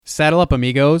Saddle up,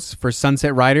 amigos, for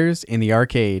Sunset Riders in the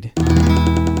arcade.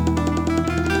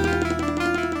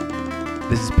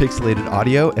 This is Pixelated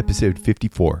Audio, episode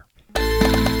 54.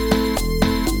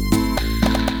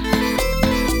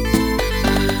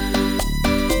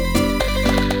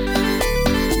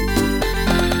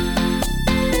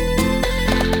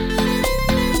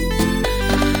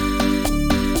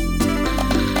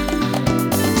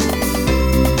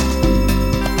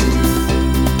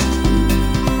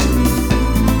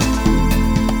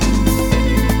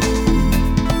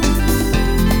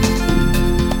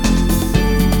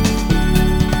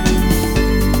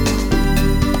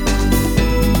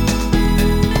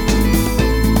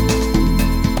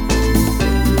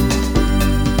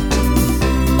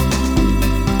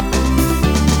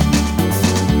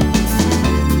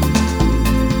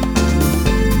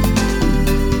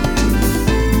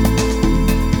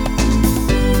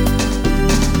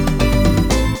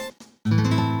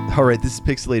 All right, this is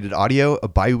Pixelated Audio, a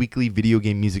bi-weekly video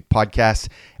game music podcast,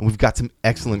 and we've got some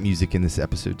excellent music in this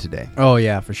episode today. Oh,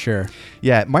 yeah, for sure.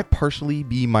 Yeah, it might partially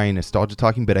be my nostalgia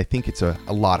talking, but I think it's a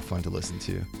lot of fun to listen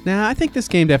to. Nah, I think this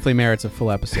game definitely merits a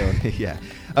full episode. Yeah.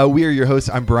 We are your hosts.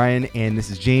 I'm Brian, and this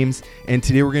is James, and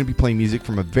today we're going to be playing music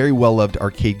from a very well-loved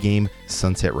arcade game,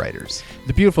 Sunset Riders.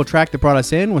 The beautiful track that brought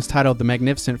us in was titled The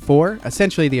Magnificent Four,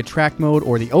 essentially the attract mode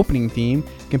or the opening theme,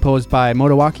 composed by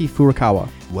Motoaki Furukawa.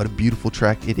 What a beautiful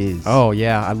track it is. Oh,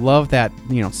 yeah. I love that,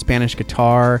 Spanish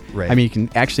guitar. Right. I mean, you can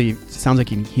actually, sounds like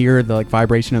you can hear the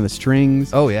vibration of the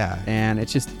strings. Oh, yeah. And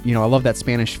it's just, I love that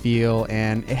Spanish feel,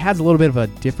 and it has a little bit of a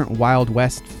different Wild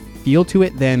West feel to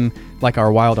it than like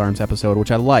our Wild Arms episode, which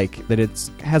I like, that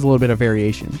it has a little bit of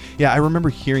variation. Yeah, I remember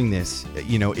hearing this,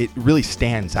 it really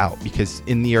stands out because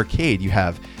in the arcade you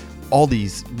have all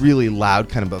these really loud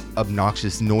kind of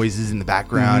obnoxious noises in the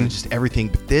background and just everything,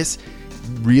 but this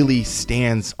really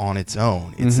stands on its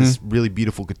own. It's this really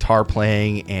beautiful guitar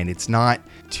playing, and it's not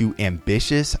too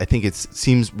ambitious. I think it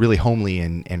seems really homely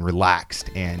and relaxed,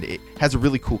 and it has a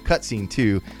really cool cutscene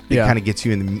too that kind of gets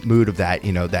you in the mood of that,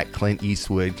 that Clint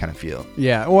Eastwood kind of feel.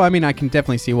 Yeah, well, I mean, I can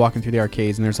definitely see walking through the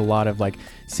arcades, and there's a lot of like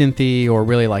synthy or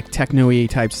really like techno-y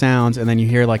type sounds, and then you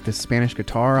hear like this Spanish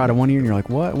guitar out of one ear, and you're like,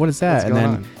 what is that? What's going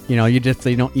on? You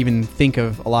don't even think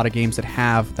of a lot of games that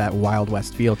have that Wild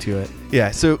West feel to it.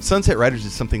 Yeah, so Sunset Riders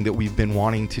is something that we've been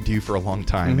wanting to do for a long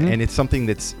time, and it's something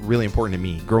that's really important to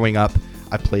me. Growing up,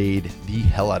 I played the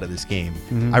hell out of this game.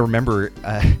 I remember,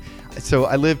 so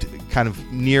I lived kind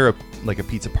of near a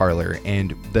pizza parlor,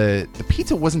 and the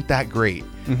pizza wasn't that great,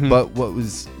 but what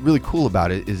was really cool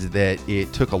about it is that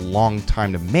it took a long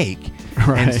time to make,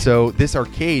 and so this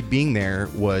arcade being there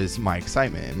was my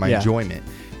excitement and my enjoyment,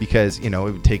 because it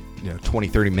would take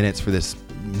 20-30 minutes for this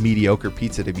mediocre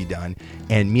pizza to be done,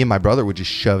 and me and my brother would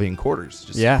just shove in quarters,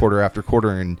 quarter after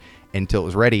quarter, until it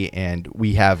was ready. And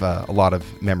we have a lot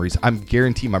of memories. I'm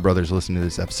guarantee my brother's listening to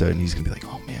this episode, and he's gonna be like,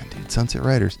 oh man, dude, Sunset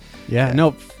Riders.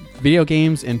 No, video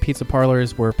games and pizza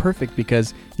parlors were perfect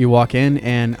because you walk in,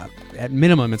 and at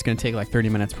minimum it's going to take like 30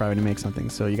 minutes probably to make something,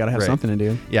 so you got to have something to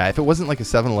do. Yeah, if it wasn't like a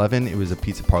 7-Eleven, it was a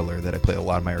pizza parlor that I played a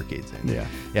lot of my arcades in.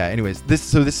 Yeah, anyways,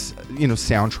 this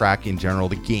soundtrack in general,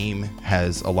 the game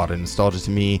has a lot of nostalgia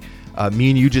to me. Me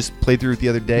and you just played through it the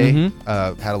other day.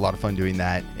 Had a lot of fun doing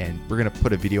that, and we're going to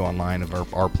put a video online of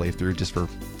our playthrough just for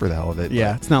the hell of it.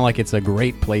 Yeah, it's not like it's a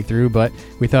great playthrough, but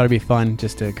we thought it'd be fun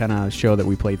just to kind of show that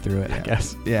we played through it, I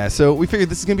guess. Yeah, so we figured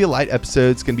this is going to be a light episode.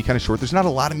 It's going to be kind of short. There's not a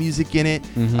lot of music in it,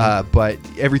 but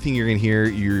everything you're going to hear,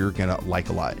 you're going to like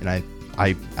a lot. And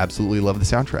I absolutely love the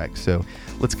soundtrack. So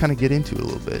let's kind of get into it a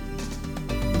little bit.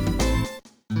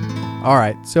 All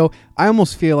right, so I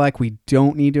almost feel like we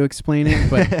don't need to explain it,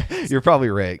 but you're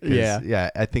probably right. Yeah,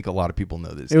 I think a lot of people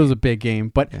know this. It was a big game,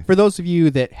 but for those of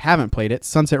you that haven't played it,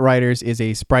 Sunset Riders is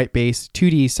a sprite-based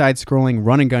 2D side-scrolling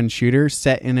run-and-gun shooter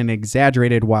set in an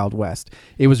exaggerated Wild West.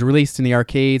 It was released in the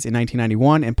arcades in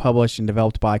 1991 and published and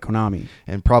developed by Konami.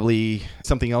 And probably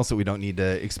something else that we don't need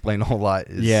to explain a whole lot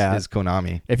is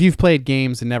Konami. If you've played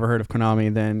games and never heard of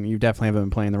Konami, then you definitely haven't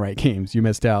been playing the right games. You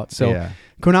missed out. So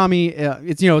Konami,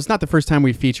 it's not the first time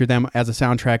we've featured them as a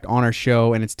soundtrack on our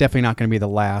show, and it's definitely not going to be the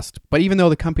last. But even though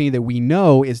the company that we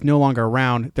know is no longer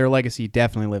around, their legacy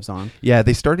definitely lives on. Yeah,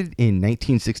 they started in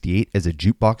 1968 as a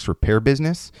jukebox repair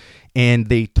business, and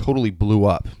they totally blew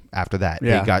up after that.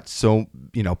 Yeah. They got so,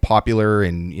 popular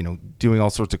and, doing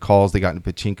all sorts of calls. They got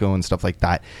into pachinko and stuff like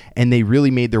that. And they really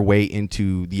made their way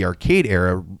into the arcade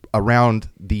era around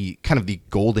the kind of the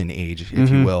golden age, if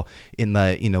you will, in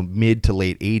the, mid to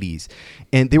late 80s.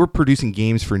 And they were producing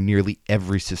games for nearly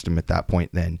every system at that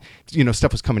point then.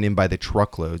 Stuff was coming in by the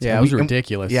truckloads. Yeah, it was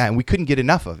ridiculous. And we couldn't get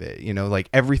enough of it. Like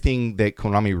everything that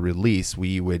Konami released,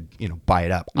 we would, buy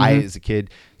it up. I, as a kid,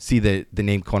 see the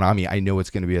name Konami, I know it's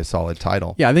going to be a solid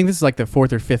title. Yeah, I think this is like the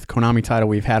 4th or 5th Konami title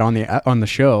we've had on the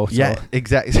show. So. Yeah,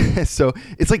 exactly. So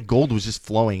it's like gold was just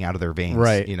flowing out of their veins.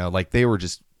 Right. Like they were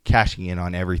just cashing in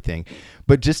on everything.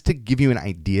 But just to give you an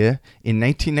idea, in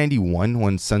 1991,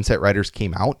 when Sunset Riders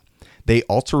came out, they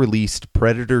also released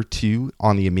Predator 2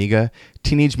 on the Amiga,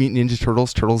 Teenage Mutant Ninja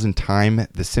Turtles, Turtles in Time,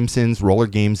 The Simpsons, Roller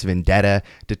Games, Vendetta,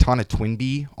 Daytona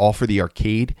Twinbee, all for the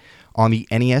arcade. On the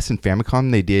NES and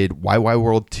Famicom, they did YY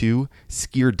World 2,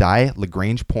 Ski or Die,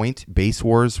 Lagrange Point, Base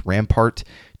Wars, Rampart,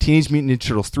 Teenage Mutant Ninja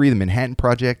Turtles 3, The Manhattan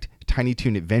Project, Tiny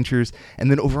Toon Adventures,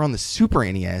 and then over on the Super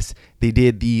NES, they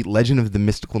did the Legend of the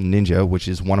Mystical Ninja, which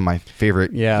is one of my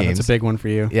favorite games. That's a big one for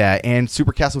you. Yeah, and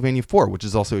Super Castlevania 4, which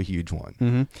is also a huge one.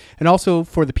 Mm-hmm. And also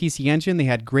for the PC Engine, they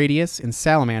had Gradius and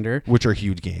Salamander. Which are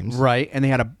huge games. Right, and they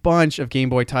had a bunch of Game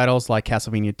Boy titles like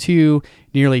Castlevania 2,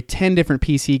 nearly 10 different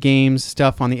PC games,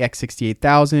 stuff on the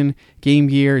X68000, Game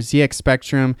Gear, ZX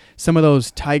Spectrum, some of those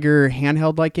Tiger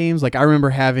handheld-like games. Like I remember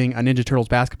having a Ninja Turtles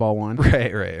basketball one.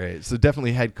 Right. So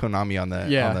definitely had Konami on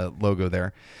the logo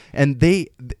there. And they,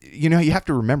 you have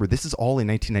to remember, this is all in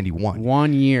 1991.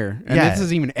 1 year. And this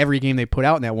is even every game they put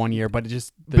out in that 1 year, but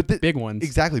just the big ones.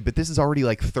 Exactly. But this is already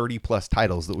like 30 plus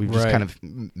titles that we've just kind of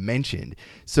mentioned.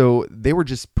 So they were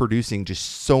just producing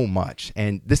just so much.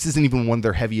 And this isn't even one of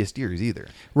their heaviest years either.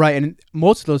 Right. And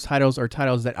most of those titles are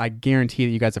titles that I guarantee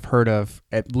that you guys have heard of,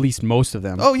 at least most of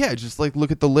them. Oh, yeah. Just like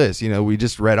look at the list. We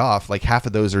just read off like half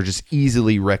of those are just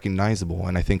easily recognizable.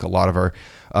 And I think a lot of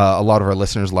our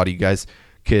listeners, a lot of you guys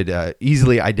could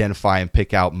easily identify and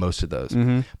pick out most of those.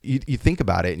 Mm-hmm. You think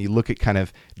about it and you look at kind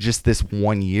of just this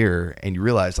 1 year and you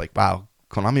realize like, wow,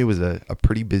 Konami was a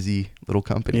pretty busy little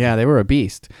company. Yeah, they were a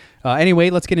beast.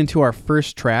 Anyway, let's get into our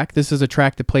first track. This is a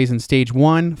track that plays in stage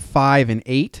 1, 5, and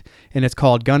 8, and it's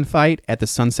called Gunfight at the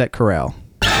Sunset Corral.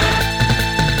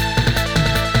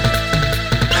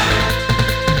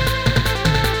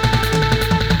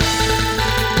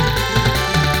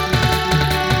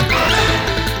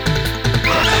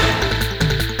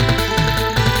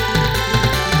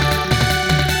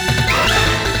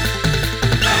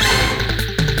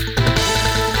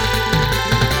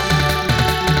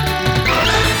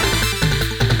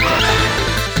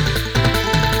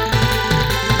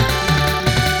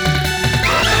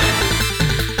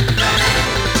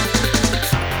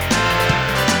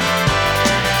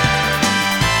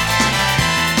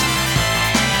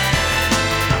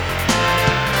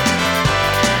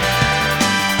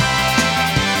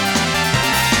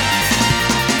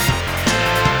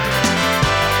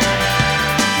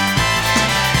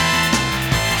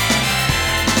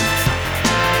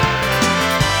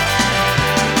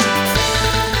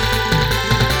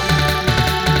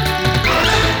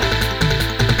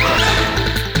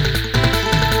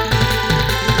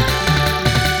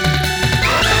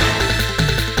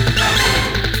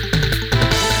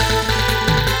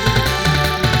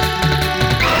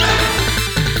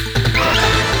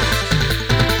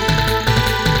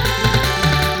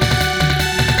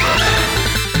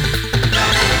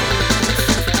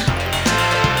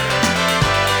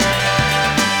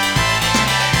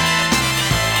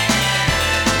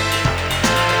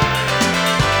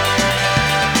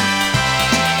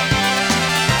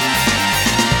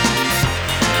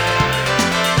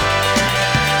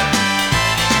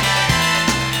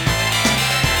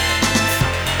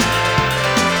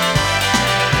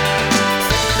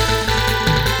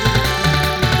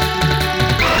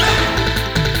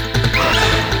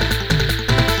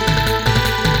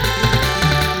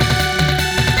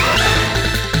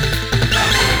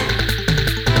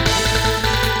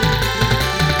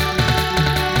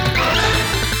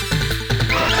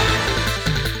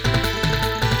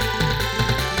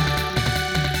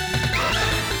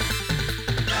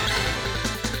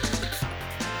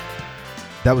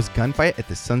 That was Gunfight at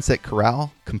the Sunset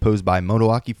Corral, composed by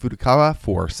Motoaki Furukawa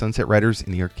for Sunset Riders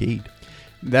in the arcade.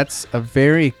 That's a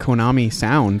very Konami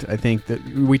sound, I think, that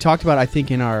we talked about, I think,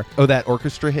 in our... Oh, that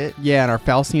orchestra hit? Yeah, in our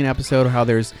Falcine episode, how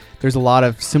there's a lot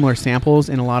of similar samples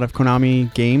in a lot of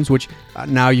Konami games, which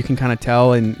now you can kind of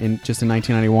tell in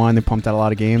 1991, they pumped out a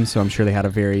lot of games, so I'm sure they had a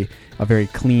very a very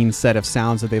clean set of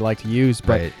sounds that they like to use.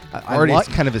 But right.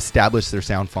 Already kind of established their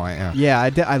sound fine.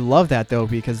 I love that though,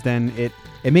 because then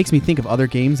it makes me think of other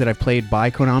games that I've played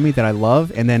by Konami that I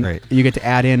love, and then you get to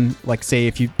add in, like, say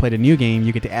if you played a new game,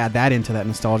 you get to add that into that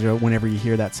nostalgia whenever you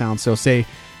hear that sound. So say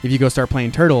if you go start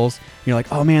playing Turtles, you're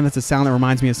like, oh man, that's a sound that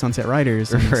reminds me of Sunset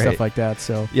Riders and stuff like that.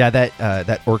 So yeah,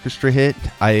 that orchestra hit,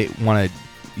 I want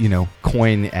to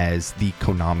coin as the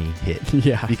Konami hit.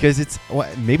 Yeah, because it's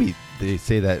maybe they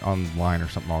say that online or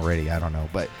something already. I don't know,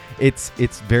 but it's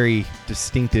very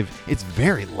distinctive. It's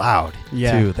very loud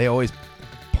too. They always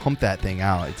pump that thing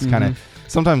out. It's kind of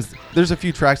sometimes there's a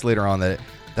few tracks later on that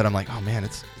I'm like, oh man,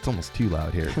 it's almost too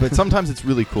loud here. But sometimes it's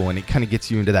really cool, and it kind of gets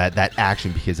you into that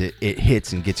action because it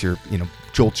hits and gets your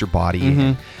jolts your body.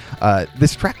 And,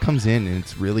 this track comes in and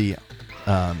it's really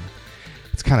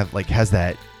it's kind of like has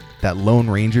that Lone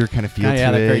Ranger kind of feel to it.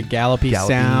 Yeah, that very gallopy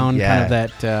sound, kind of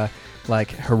that like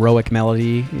heroic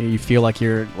melody. You feel like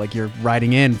you're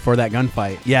riding in for that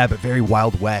gunfight. Yeah, but very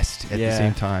Wild West at the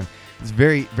same time. It's a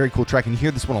very, very cool track, and you hear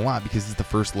this one a lot because it's the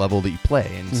first level that you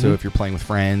play. And so if you're playing with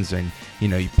friends and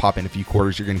you pop in a few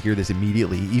quarters, you're going to hear this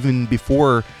immediately, even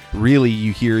before really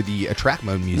you hear the attract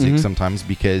mode music sometimes,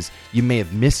 because you may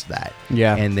have missed that.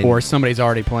 Yeah, and then, or somebody's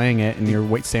already playing it and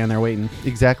you're standing there waiting.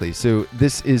 Exactly. So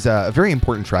this is a very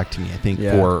important track to me, I think,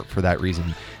 for that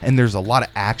reason. And there's a lot of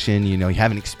action. You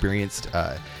haven't experienced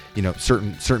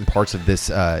certain parts of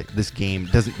this game.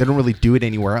 They don't really do it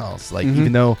anywhere else. Like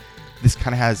even though this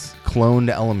kind of has cloned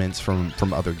elements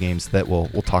from other games that we'll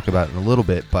talk about in a little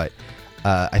bit, but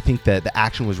I think that the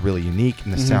action was really unique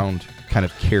and the sound kind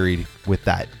of carried with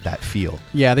that feel.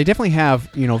 Yeah, they definitely have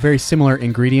very similar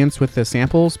ingredients with the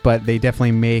samples, but they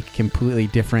definitely make completely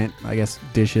different, I guess,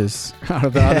 dishes out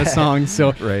of the other songs.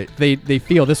 So they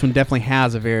feel this one definitely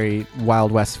has a very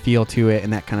Wild West feel to it,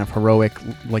 and that kind of heroic,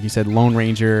 like you said, Lone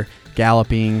Ranger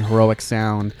galloping heroic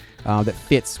sound. That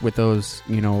fits with those,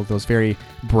 those very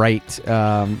bright,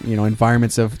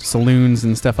 environments of saloons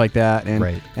and stuff like that. And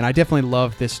I definitely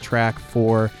love this track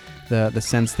for the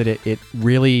sense that it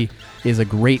really is a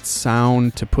great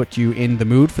sound to put you in the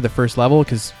mood for the first level.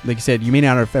 Because, like you said, you may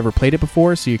not have ever played it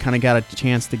before, so you kind of got a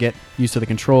chance to get used to the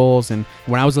controls. And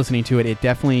when I was listening to it, it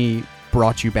definitely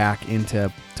brought you back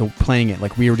into playing it.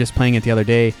 Like we were just playing it the other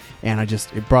day, and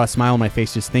it brought a smile on my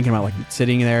face just thinking about like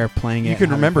sitting there playing it. You can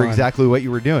remember exactly what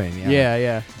you were doing.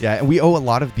 Yeah. And we owe a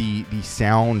lot of the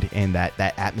sound and that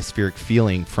atmospheric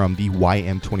feeling from the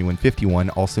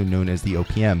YM2151, also known as the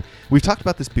OPM. We've talked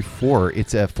about this before.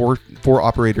 It's a four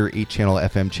operator 8-channel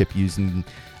FM chip using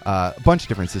a bunch of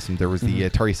different systems. There was the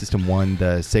Atari System 1,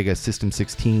 the Sega System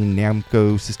 16,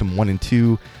 Namco System 1 and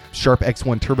 2, Sharp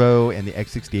X1 Turbo, and the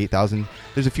X68000.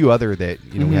 There's a few other that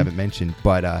we haven't mentioned,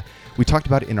 but we talked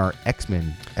about it in our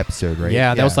X-Men episode, right?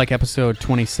 Yeah, that was like episode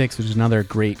 26, which is another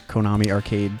great Konami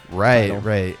arcade title.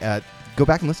 Right. Go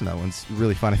back and listen to that one. It's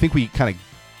really fun. I think we kind of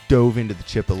dove into the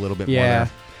chip a little bit more there.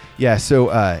 Yeah, so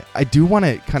I do want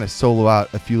to kind of solo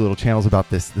out a few little channels about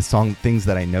the song Things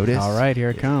That I Noticed. All right,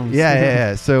 here it comes.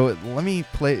 Yeah. So let me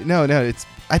play. No,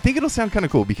 I think it'll sound kind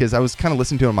of cool because I was kind of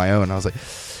listening to it on my own. And I was like,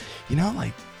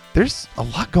 there's a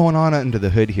lot going on under the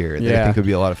hood here that I think would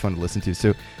be a lot of fun to listen to.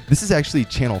 So this is actually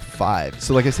channel 5.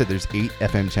 So like I said, there's 8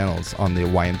 FM channels on the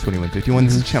YM2151.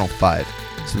 This is channel 5.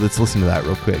 So let's listen to that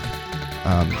real quick.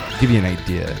 Give you an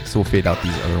idea. So we'll fade out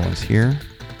these other ones here.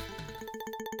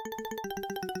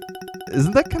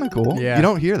 Isn't that kind of cool? Yeah. You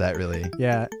don't hear that really.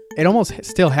 Yeah. It almost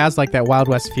still has like that Wild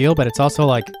West feel, but it's also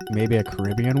like maybe a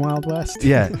Caribbean Wild West.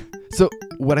 Yeah. So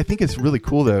what I think is really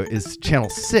cool though is channel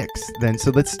 6. Then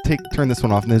so let's turn this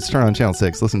one off and let's turn on channel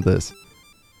 6. Listen to this.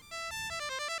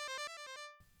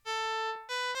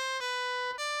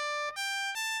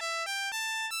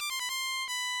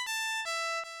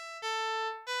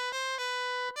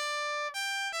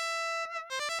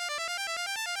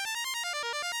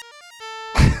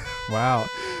 Wow.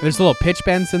 There's little pitch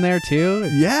bends in there too.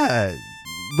 Yeah.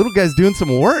 Little guy's doing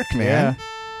some work, man.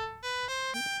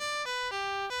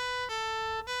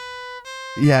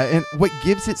 Yeah, and what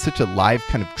gives it such a live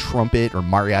kind of trumpet or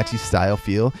mariachi style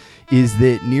feel is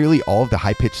that nearly all of the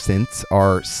high-pitched synths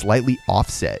are slightly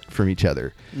offset from each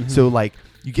other. So like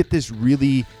you get this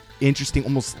really interesting,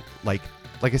 almost like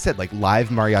I said, like live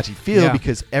mariachi feel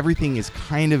because everything is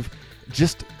kind of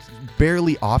just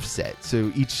barely offset.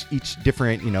 So each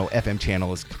different FM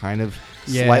channel is kind of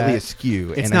slightly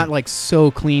askew. It's not like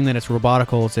so clean that it's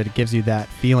robotical, so it gives you that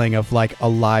feeling of like a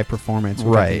live performance,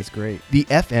 which I think is great. The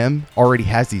FM already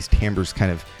has these timbres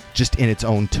kind of just in its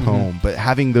own tone, but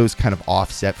having those kind of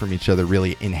offset from each other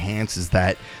really enhances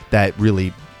that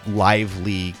really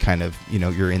lively kind of,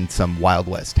 you're in some Wild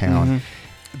West town.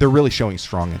 they're really showing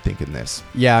strong, I think, in this.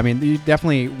 Yeah, I mean, you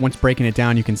definitely, once breaking it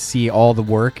down, you can see all the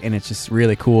work, and it's just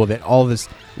really cool that all this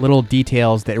little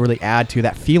details that really add to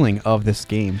that feeling of this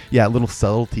game. Yeah, little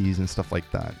subtleties and stuff like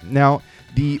that. Now,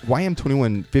 the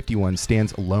YM2151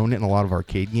 stands alone in a lot of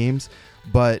arcade games,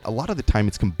 but a lot of the time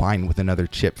it's combined with another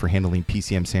chip for handling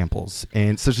PCM samples,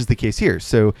 and such is the case here.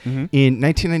 So in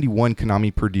 1991,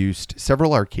 Konami produced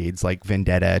several arcades like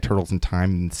Vendetta, Turtles in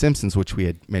Time, and Simpsons, which we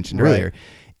had mentioned earlier.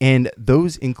 And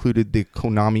those included the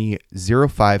Konami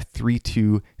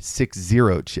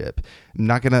 053260 chip. I'm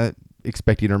not going to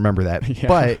expect you to remember that,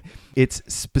 but it's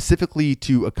specifically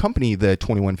to accompany the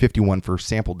 2151 for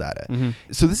sample data.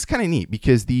 So this is kind of neat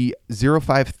because the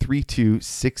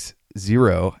 053260,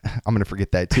 I'm going to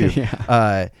forget that too,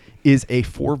 is a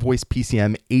 4-voice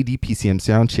PCM ADPCM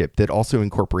sound chip that also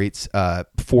incorporates 4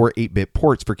 8-bit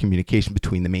ports for communication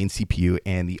between the main CPU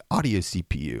and the audio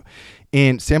CPU.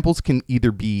 And samples can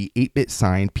either be 8-bit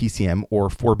signed PCM or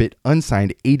 4-bit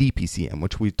unsigned ADPCM,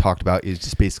 which we talked about is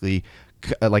just basically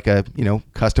like a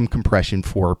custom compression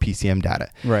for PCM data.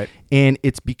 Right. And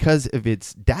it's because of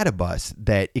its data bus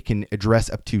that it can address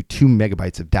up to 2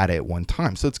 megabytes of data at one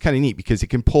time. So it's kind of neat because it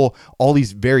can pull all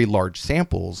these very large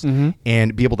samples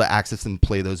and be able to access and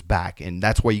play those back. And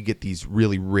that's why you get these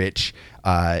really rich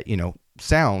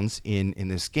sounds in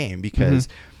this game, because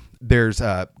there's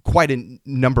quite a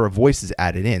number of voices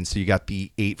added in. So you got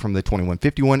the 8 from the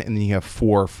 2151, and then you have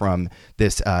 4 from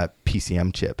this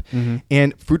PCM chip.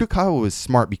 And Furukawa was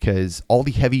smart because all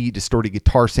the heavy distorted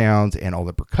guitar sounds and all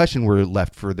the percussion were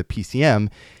left for the PCM,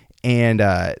 and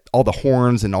all the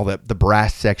horns and all the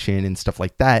brass section and stuff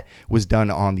like that was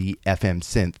done on the FM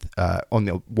synth on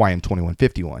the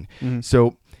YM2151.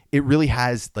 So it really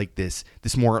has like this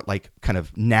more like kind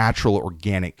of natural,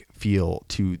 organic feel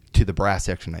to the brass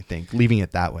section, I think, leaving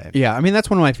it that way. Yeah, I mean, that's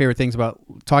one of my favorite things about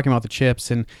talking about the chips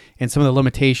and some of the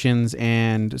limitations,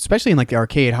 and especially in like the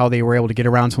arcade, how they were able to get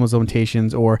around some of those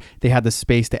limitations, or they had the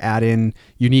space to add in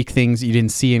unique things that you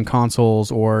didn't see in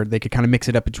consoles, or they could kind of mix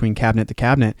it up between cabinet to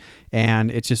cabinet.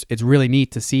 And it's really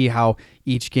neat to see how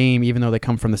each game, even though they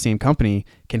come from the same company,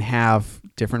 can have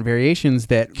different variations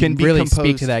that can really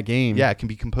speak to that game. Yeah, it can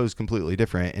be composed completely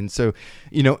different. And so,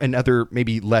 another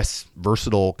maybe less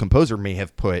versatile composer may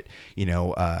have put,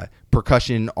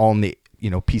 percussion on the,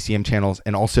 PCM channels,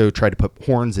 and also try to put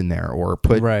horns in there, or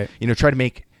put, try to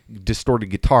make distorted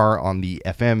guitar on the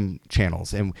FM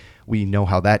channels, and we know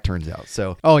how that turns out.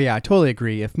 So I totally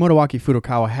agree. If Motowaki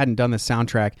Furukawa hadn't done this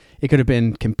soundtrack, it could have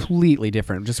been completely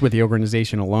different just with the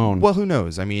organization alone. Well, who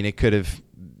knows? I mean, it could have,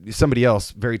 somebody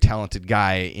else, very talented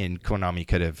guy in Konami,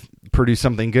 could have produced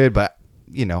something good, but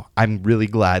I'm really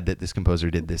glad that this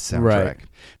composer did this soundtrack. Right.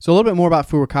 So a little bit more about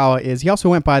Furukawa is he also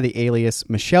went by the alias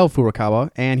Michel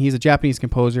Furukawa, and he's a Japanese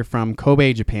composer from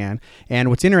Kobe, Japan. And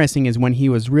what's interesting is when he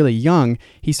was really young,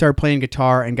 he started playing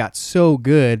guitar and got so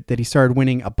good that he started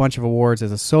winning a bunch of awards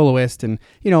as a soloist, and,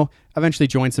 eventually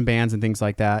joined some bands and things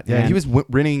like that. Yeah, and he was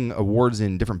winning awards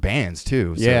in different bands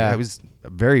too. So he was a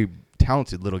very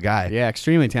talented little guy. Yeah,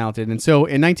 extremely talented. And so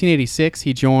in 1986,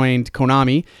 he joined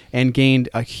Konami and gained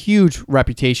a huge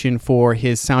reputation for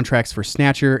his soundtracks for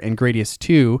Snatcher and Gradius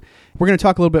 2. We're going to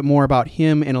talk a little bit more about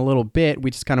him in a little bit.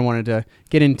 We just kind of wanted to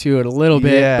get into it a little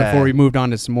bit before we moved on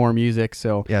to some more music.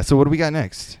 So what do we got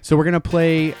next? So we're going to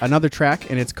play another track,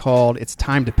 and it's called It's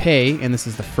Time to Pay, and this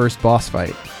is the first boss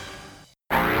fight.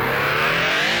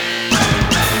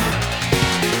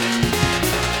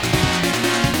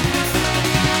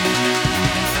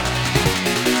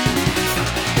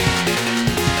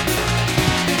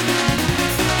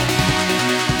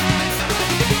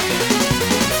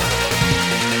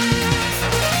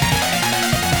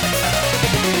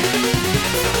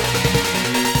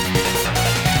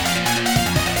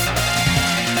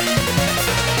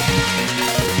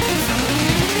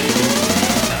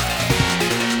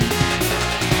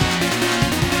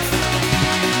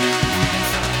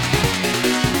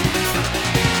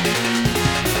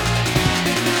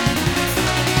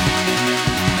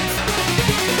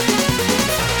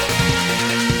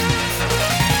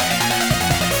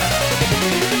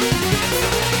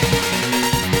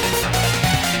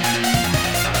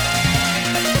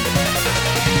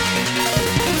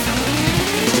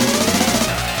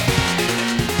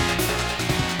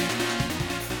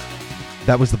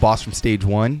 That was the boss from stage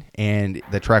 1, and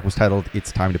the track was titled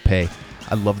 "It's Time to Pay."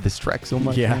 I love this track so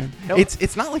much. Yeah, man.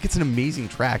 It's not like it's an amazing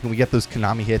track, and we get those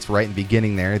Konami hits right in the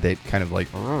beginning there that kind of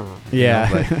like, no,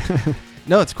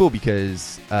 it's cool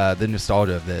because the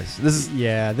nostalgia of this.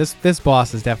 This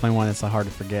boss is definitely one that's hard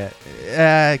to forget.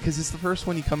 Because it's the first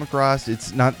one you come across.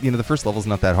 It's not, the first level's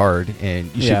not that hard,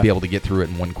 and you should be able to get through it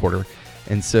in 1/4.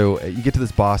 And so you get to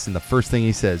this boss, and the first thing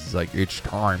he says is like, "It's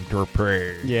time to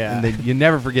pray." Yeah. And then you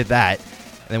never forget that.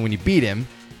 And then when you beat him,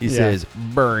 he says,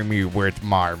 "Bury me with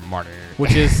my money."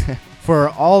 Which is, for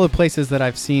all the places that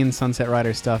I've seen Sunset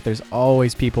Riders stuff, there's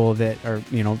always people that are,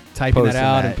 typing Posting that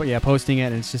out that. and posting it.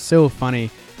 And it's just so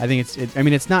funny. I think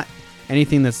it's not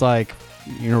anything that's like,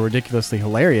 ridiculously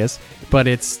hilarious, but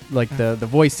it's like the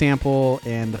voice sample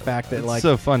and the fact that It's like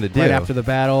so fun to do right after the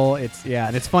battle, and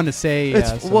it's fun to say.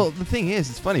 Well, the thing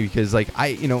is, it's funny because like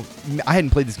I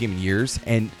hadn't played this game in years,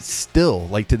 and still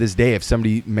like to this day, if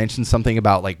somebody mentions something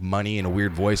about like money in a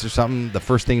weird voice or something, the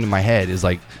first thing in my head is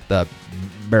like the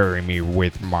 "bury me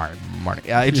with my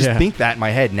money." I just think that in my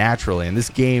head naturally, and this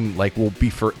game like will be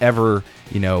forever,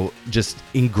 just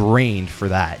ingrained for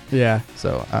that. Yeah.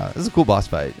 So this is a cool boss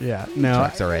fight. Yeah. No.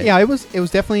 It's all right. Yeah. It was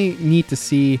definitely neat to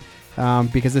see.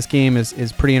 Because this game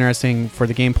is pretty interesting for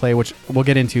the gameplay, which we'll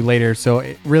get into later. So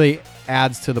it really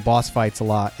adds to the boss fights a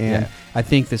lot. And I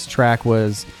think this track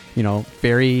was,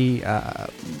 very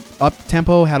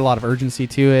up-tempo, had a lot of urgency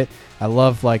to it. I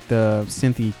love like the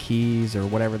synthy keys or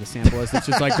whatever the sample is. It's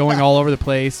just like going all over the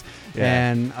place.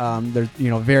 Yeah. And there's,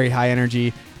 very high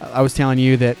energy. I was telling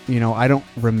you that, I don't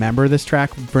remember this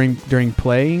track during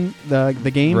playing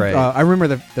the game. Right. I remember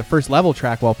the first level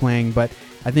track while playing, but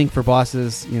I think for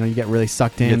bosses, you get really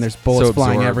sucked in. There's bullets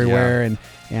flying everywhere,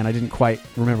 and I didn't quite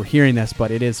remember hearing this, but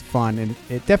it is fun, and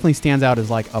it definitely stands out as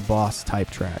like a boss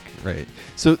type track. Right.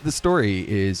 So the story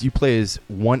is you play as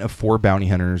one of 4 bounty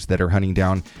hunters that are hunting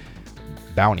down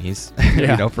bounties,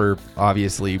 for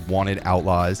obviously wanted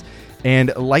outlaws.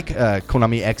 And like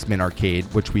Konami X-Men Arcade,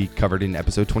 which we covered in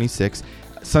episode 26,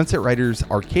 Sunset Riders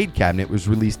arcade cabinet was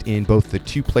released in both the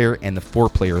 2-player and the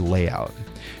 4-player layout.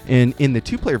 And in the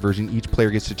 2-player version, each player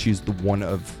gets to choose one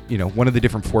of the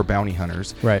different 4 bounty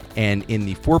hunters. Right. And in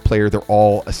the 4-player, they're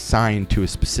all assigned to a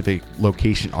specific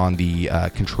location on the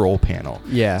control panel.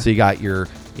 Yeah. So you got your,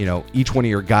 each one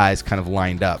of your guys kind of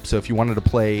lined up. So if you wanted to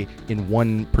play in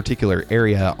one particular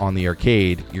area on the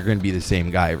arcade, you're going to be the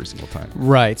same guy every single time.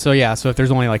 Right. So yeah. So if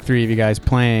there's only like 3 of you guys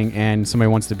playing, and somebody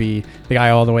wants to be the guy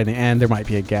all the way to the end, there might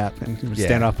be a gap, and you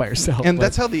stand off by yourself. And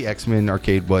that's how the X-Men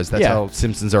Arcade was. That's how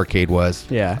Simpsons Arcade was.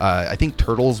 Yeah. I think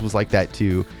Turtles was like that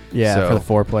too. Yeah, so, for the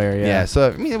 4-player. Yeah. So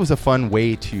it was a fun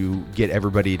way to get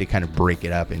everybody to kind of break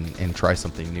it up and try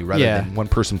something new, rather than one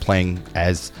person playing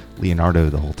as Leonardo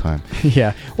the whole time.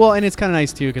 Yeah. Well, and it's kind of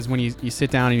nice too, because when you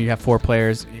sit down and you have 4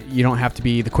 players, you don't have to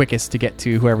be the quickest to get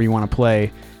to whoever you want to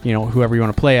play. Whoever you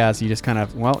want to play as, you just kind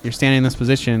of, you're standing in this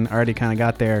position, already kind of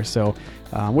got there. So,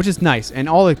 which is nice, and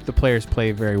all the players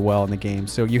play very well in the game.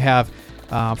 So you have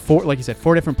 4, like you said,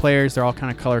 4 different players. They're all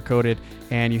kind of color coded,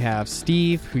 and you have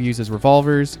Steve, who uses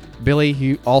revolvers, Billy,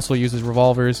 who also uses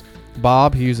revolvers,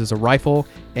 Bob, who uses a rifle,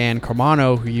 and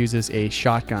Carmano, who uses a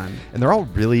shotgun. And they're all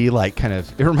really like kind of.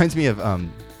 It reminds me of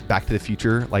Back to the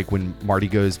Future, like when Marty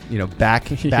goes, back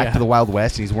to the Wild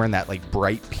West, and he's wearing that like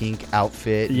bright pink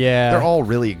outfit. Yeah, they're all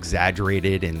really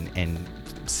exaggerated and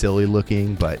silly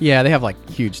looking, but yeah, they have like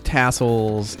huge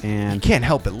tassels, and you can't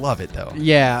help but love it though.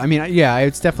 Yeah, I mean,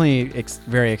 it's definitely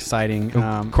very exciting.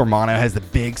 Cormano has the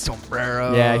big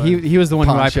sombrero. Yeah, he was the one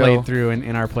poncho. who I played through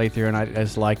in our playthrough, and I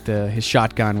just liked his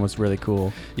shotgun was really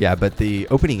cool. Yeah, but the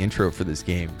opening intro for this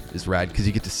game is rad because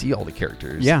you get to see all the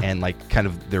characters. Yeah, and like kind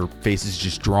of their faces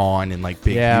just drawn in like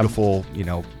big, beautiful,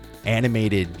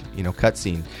 animated,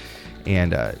 cutscene.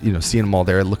 And seeing them all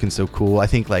there looking so cool. I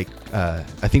think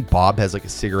Bob has like a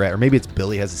cigarette, or maybe it's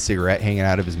Billy has a cigarette hanging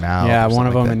out of his mouth. Yeah, one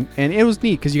of them, and it was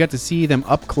neat because you got to see them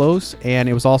up close, and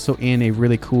it was also in a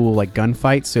really cool like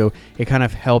gunfight. So it kind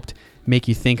of helped make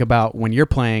you think about when you're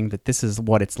playing that this is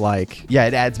what it's like. Yeah,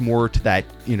 it adds more to that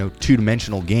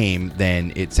 2-dimensional game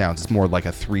than it sounds. It's more like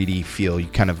a 3D feel. You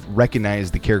kind of recognize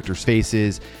the characters'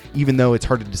 faces, even though it's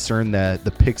hard to discern the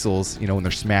pixels. When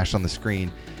they're smashed on the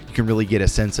screen. You can really get a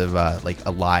sense of like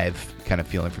a live kind of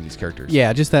feeling from these characters.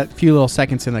 Yeah, just that few little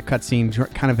seconds in the cutscene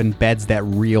kind of embeds that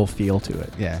real feel to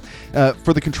it. Yeah.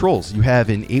 For the controls, you have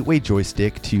an 8-way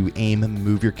joystick to aim and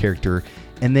move your character,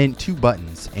 and then 2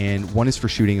 buttons, and one is for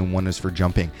shooting and one is for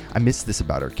jumping. I miss this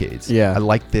about arcades. Yeah. I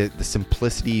like the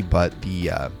simplicity, but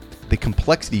the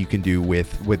complexity you can do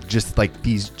with just like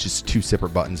these 2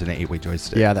 separate buttons and an 8-way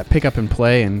joystick. Yeah, that pick up and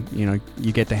play, and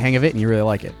you get the hang of it, and you really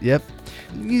like it. Yep.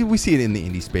 We see it in the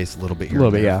indie space a little bit here.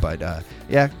 Yeah. But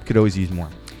could always use more.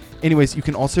 Anyways, you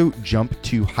can also jump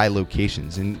to high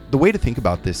locations. And the way to think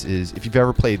about this is if you've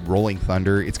ever played Rolling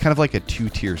Thunder, it's kind of like a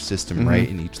 2-tier system, right?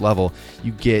 In each level,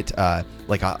 you get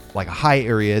like a high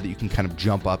area that you can kind of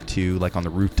jump up to, like on the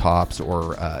rooftops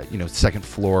or, second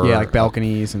floor. Yeah, like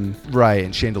balconies and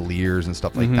chandeliers and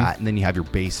stuff like that. And then you have your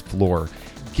base floor.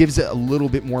 gives it a little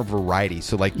bit more variety.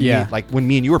 So like like when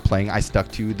me and you were playing, I stuck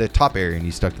to the top area and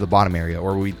you stuck to the bottom area,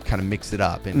 or we kind of mix it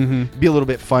up, and it'd be a little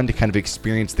bit fun to kind of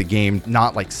experience the game,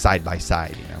 not like side by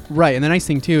side, you know. Right, and the nice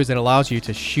thing too is it allows you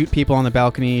to shoot people on the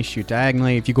balcony, shoot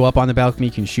diagonally. If you go up on the balcony,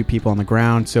 you can shoot people on the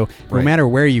ground. So no matter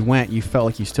where you went, you felt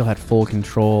like you still had full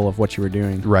control of what you were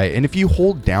doing. Right, and if you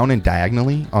hold down and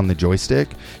diagonally on the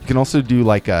joystick, you can also do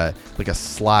like a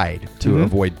slide to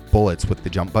avoid bullets with the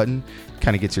jump button.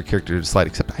 Kind of gets your character to slide,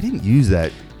 except I didn't use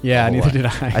that. Yeah, neither did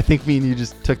I. I think me and you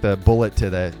just took the bullet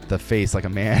to the face like a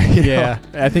man. Yeah,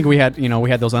 I think we had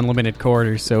those unlimited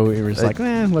corridors, so it was like,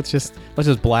 let's just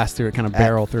blast through it, kind of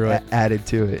barrel through it. Added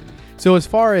to it. So as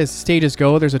far as stages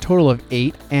go, there's a total of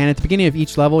 8, and at the beginning of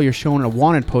each level, you're shown a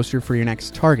wanted poster for your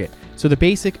next target. So the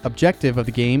basic objective of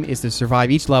the game is to survive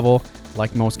each level,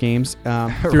 like most games,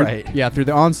 through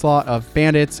the onslaught of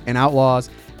bandits and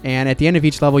outlaws. And at the end of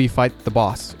each level, you fight the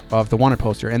boss of the wanted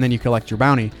poster, and then you collect your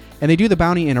bounty. And they do the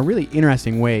bounty in a really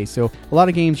interesting way. So a lot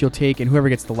of games you'll take, and whoever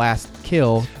gets the last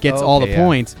kill gets all the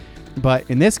points. But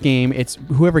in this game, it's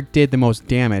whoever did the most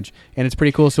damage. And it's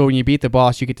pretty cool. So when you beat the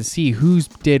boss, you get to see who's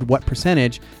did what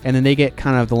percentage, and then they get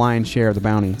kind of the lion's share of the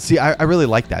bounty. See, I really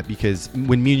like that, because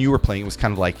when me and you were playing, it was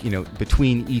kind of like,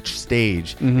 between each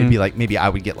stage, it'd be like maybe I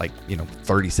would get like,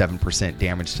 37%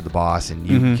 damage to the boss, and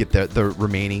you get the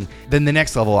remaining. Then the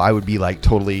next level, I would be like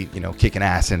totally, kicking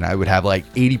ass, and I would have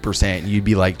like 80%, and you'd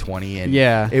be like 20.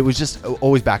 And it was just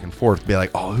always back and forth to be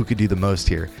like, oh, who could do the most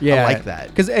here? Yeah. I like that.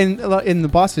 Because in the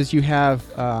bosses, you have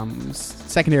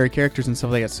secondary characters and stuff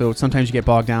like that, so sometimes you get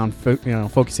bogged down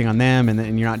focusing on them,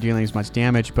 and you're not dealing as much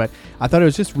damage. But I thought it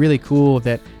was just really cool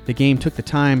that the game took the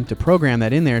time to program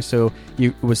that in there, so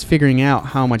you was figuring out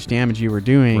how much damage you were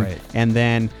doing, and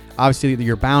then obviously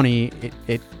your bounty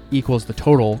it equals the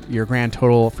total, your grand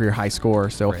total for your high score.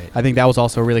 So I think that was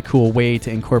also a really cool way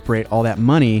to incorporate all that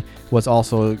money was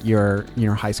also your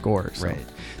high score. So. Right.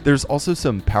 There's also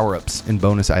some power-ups and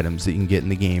bonus items that you can get in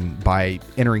the game by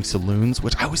entering saloons,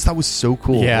 which I always thought was so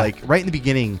cool. Yeah. Like right in the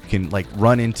beginning, you can like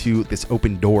run into this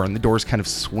open door, and the doors kind of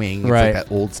swing. It's like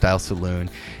that old-style saloon.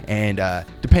 And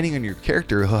depending on your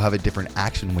character, he'll have a different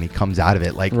action when he comes out of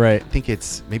it. Like I think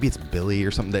maybe it's Billy or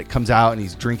something that comes out and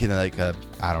he's drinking like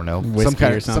I don't know, some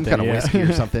kind of whiskey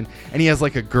or something, and he has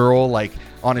like a girl like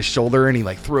on his shoulder, and he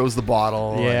like throws the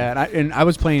bottle. Yeah, and I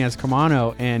was playing as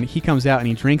Carmano, and he comes out and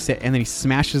he drinks it, and then he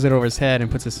smashes it over his head and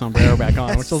puts his sombrero back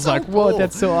on, which was like, whoa,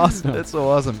 that's so awesome. That's so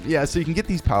awesome. Yeah, so you can get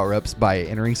these power-ups by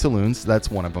entering saloons. That's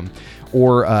one of them.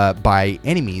 Or by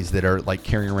enemies that are like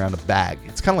carrying around a bag.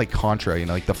 It's kind of like Contra,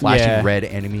 like the flashing red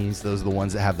enemies. Those are the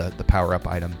ones that have the power-up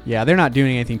item. Yeah, they're not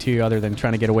doing anything to you other than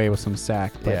trying to get away with some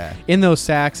sack. But in those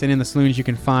sacks and in the saloons, you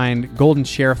can find golden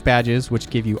sheriff badges, which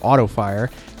give you auto fire.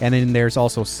 And then there's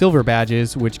also silver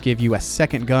badges, which give you a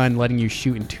second gun, letting you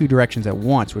shoot in 2 directions at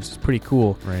once, which is pretty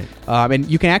cool. Right. And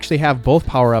you can actually have both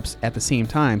power-ups at the same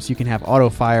time. So you can have auto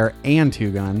fire and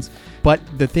 2 guns. But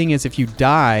the thing is, if you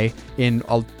die in,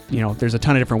 there's a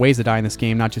ton of different ways to die in this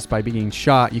game, not just by being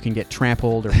shot. You can get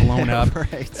trampled or blown up.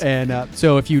 And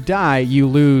so if you die, you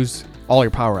lose all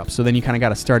your power-ups. So then you kind of got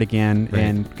to start again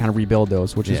and kind of rebuild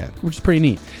those, which is pretty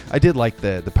neat. I did like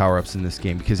the power-ups in this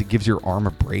game because it gives your arm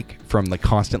a break from the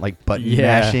constant like button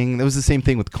mashing. That was the same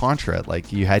thing with Contra.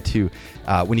 Like you had to,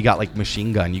 when you got like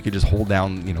machine gun, you could just hold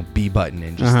down, B button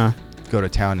and just go to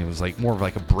town. It was like more of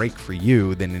like a break for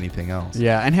you than anything else.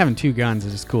 Yeah, and having 2 guns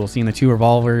is just cool. Seeing the 2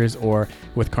 revolvers, or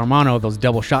with Carmano, those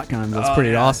double shotguns, that's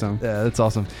pretty awesome. Yeah, that's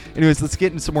awesome. Anyways, let's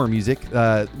get into some more music.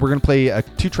 We're going to play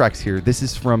 2 tracks here. This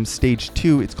is from Stage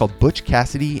 2. It's called Butch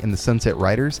Cassidy and the Sunset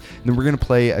Riders. And then we're going to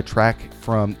play a track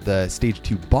from the Stage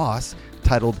 2 boss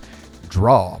titled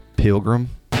Draw, Pilgrim.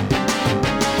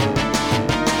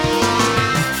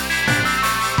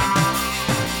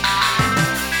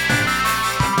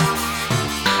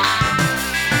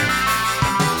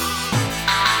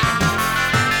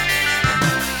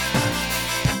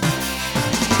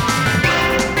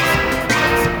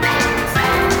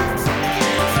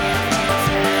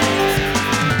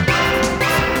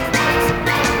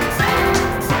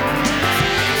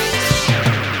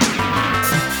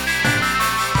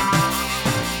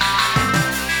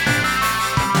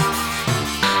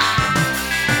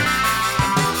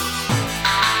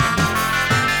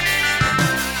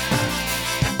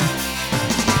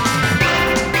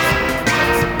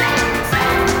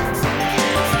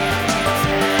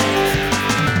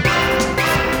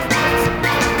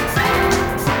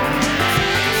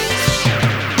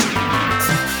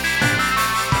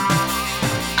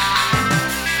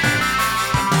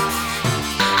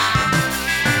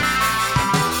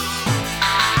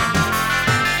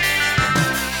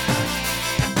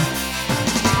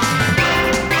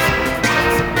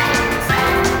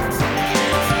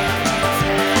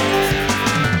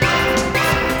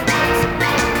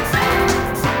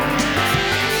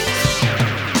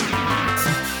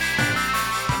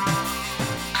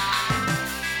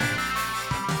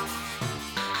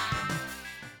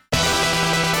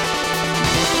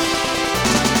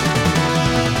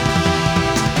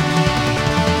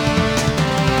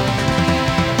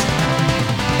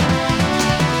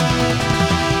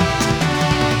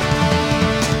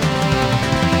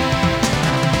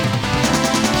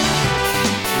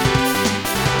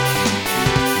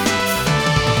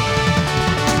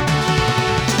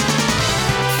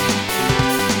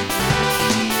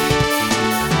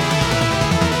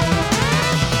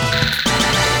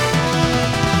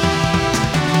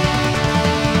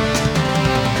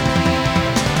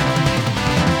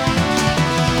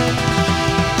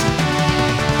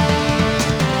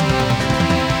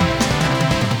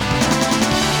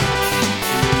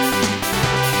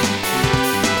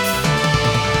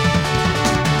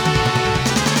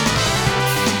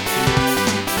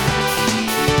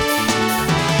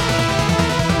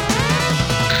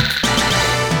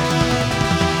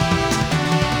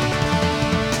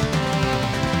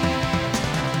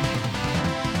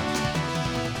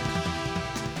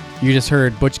 You just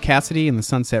heard Butch Cassidy and the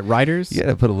Sunset Riders. You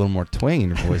gotta put a little more twang in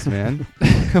your voice, man.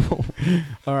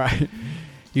 All right.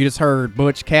 You just heard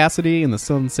Butch Cassidy and the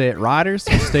Sunset Riders,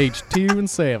 stage 2 and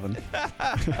 7.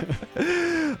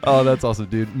 Oh, that's awesome,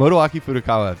 dude. Motoaki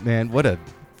Furukawa, man, what a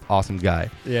awesome guy.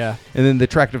 Yeah. And then the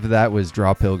track after that was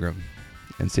Draw Pilgrim.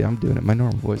 And see, I'm doing it in my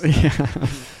normal voice. Yeah.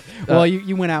 Well,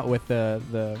 you went out with the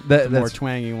more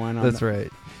twangy one. That's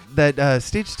right. That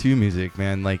stage 2 music,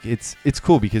 man, like it's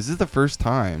cool because this is the first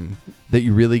time that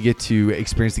you really get to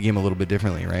experience the game a little bit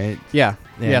differently, right? Yeah.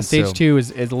 And stage 2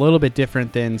 is a little bit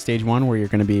different than stage 1 where you're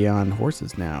going to be on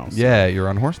horses now. So. Yeah, you're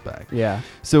on horseback. Yeah.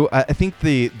 So I think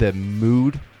the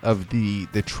mood of the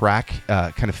track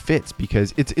kind of fits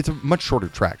because it's a much shorter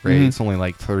track, right? Mm-hmm. It's only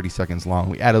like 30 seconds long.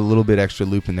 We add a little bit extra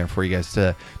loop in there for you guys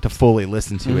to fully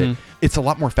listen to it. It's a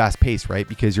lot more fast paced, right?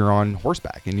 Because you're on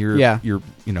horseback and you're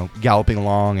galloping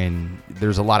along and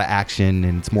there's a lot of action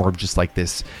and it's more of just like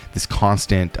this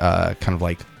constant kind of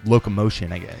like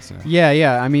locomotion, I guess. You know?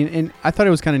 Yeah. I mean, and I thought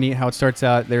it was kind of neat how it starts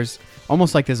out. There's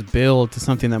almost like this build to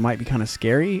something that might be kind of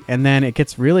scary, and then it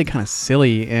gets really kind of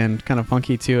silly and kind of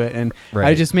funky to it, and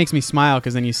it just makes me smile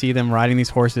because then you see them riding these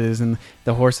horses, and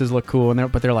the horses look cool, and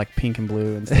they're like pink and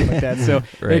blue and stuff like that. So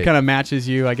it kind of matches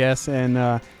you, I guess,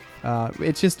 and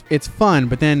it's fun.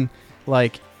 But then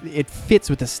like it fits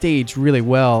with the stage really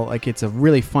well. Like it's a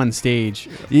really fun stage.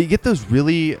 You get those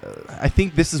really. I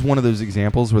think this is one of those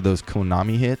examples where those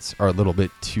Konami hits are a little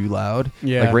bit too loud.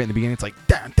 Yeah. Like right in the beginning, it's like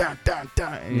dun dun dun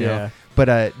dun. You know? But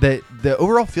the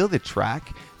overall feel of the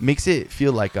track makes it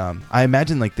feel like I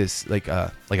imagine like this like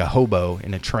a hobo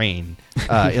in a train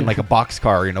in like a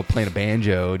boxcar, playing a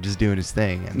banjo, just doing his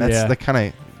thing, and that's the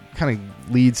kind of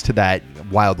leads to that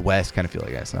Wild West kind of feel,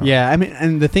 I guess. Yeah, I mean,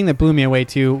 and the thing that blew me away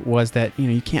too was that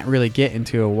you can't really get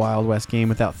into a Wild West game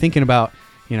without thinking about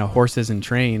horses and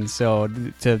trains. So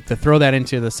to throw that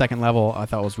into the second level, I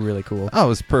thought was really cool. Oh, it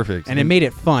was perfect, and it made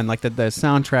it fun. Like the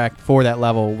soundtrack for that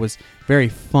level was very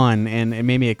fun, and it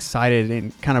made me excited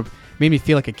and kind of made me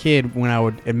feel like a kid when I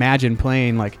would imagine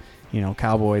playing like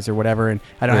cowboys or whatever, and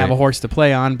I don't have a horse to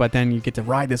play on, but then you get to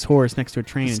ride this horse next to a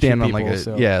train, stand and on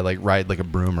people, like ride like a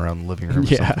broom around the living room. Or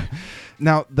something.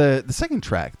 Now the second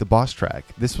track, the boss track,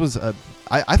 this was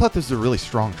I thought this was a really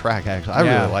strong track. Actually, I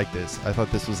really liked this. I thought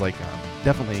this was like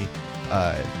definitely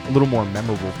a little more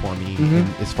memorable for me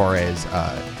as far as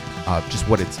just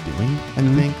what it's doing. I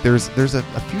think there's a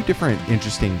few different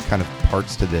interesting kind of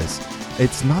parts to this.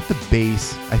 It's not the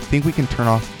bass. I think we can turn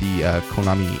off the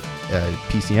Konami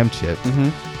PCM chip.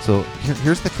 So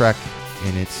here's the track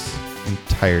in its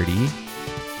entirety.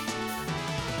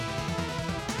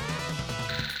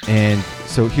 And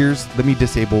so let me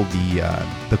disable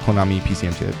the Konami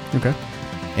PCM chip. Okay.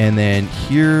 And then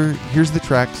here's the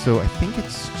track. So I think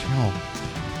it's channel.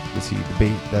 Let's see the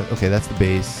bass. Okay, that's the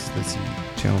bass. Let's see,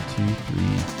 channel 2, 3,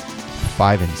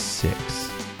 5, and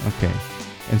 6. Okay,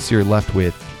 and so you're left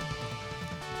with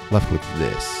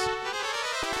this,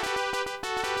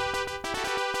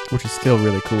 which is still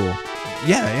really cool.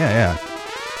 Yeah.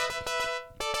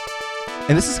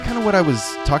 And this is kind of what I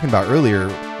was talking about earlier,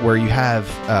 where you have.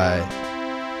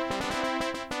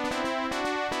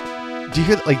 Do you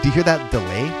hear that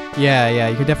delay? Yeah.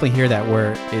 You can definitely hear that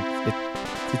where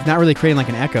it's not really creating like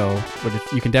an echo, but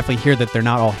you can definitely hear that they're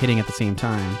not all hitting at the same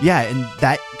time. Yeah, and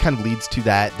that kind of leads to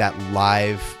that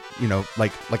live,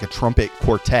 like a trumpet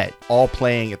quartet all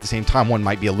playing at the same time. One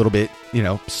might be a little bit,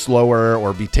 slower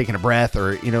or be taking a breath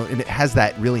or, and it has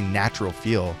that really natural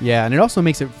feel. Yeah, and it also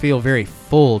makes it feel very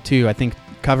full too. I think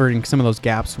covering some of those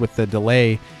gaps with the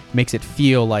delay makes it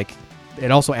feel like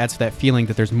it also adds to that feeling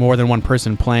that there's more than one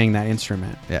person playing that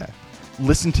instrument. Yeah.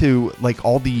 Listen to like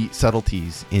all the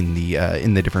subtleties in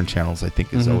the different channels. I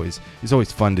think is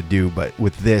always fun to do. But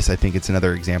with this, I think it's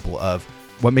another example of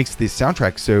what makes this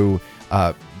soundtrack so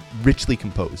richly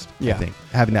composed. Yeah. I think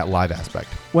having that live aspect.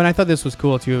 When I thought this was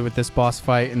cool too with this boss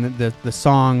fight, and the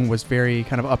song was very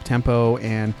kind of up tempo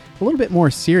and a little bit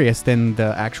more serious than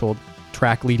the actual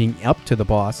track leading up to the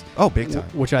boss. Oh, big time!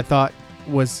 Which I thought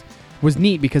was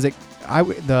neat because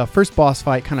the first boss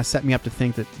fight kind of set me up to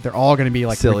think that they're all going to be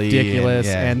like silly, ridiculous,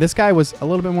 and this guy was a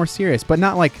little bit more serious, but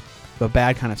not like the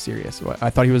bad kind of serious. I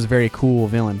thought he was a very cool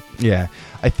villain. Yeah,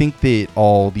 I think that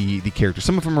all the characters,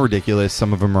 some of them are ridiculous,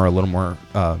 some of them are a little more,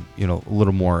 a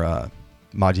little more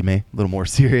majime, a little more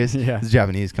serious. Yeah, it's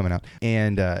Japanese coming out,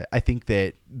 and I think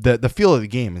that the feel of the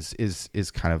game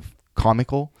is kind of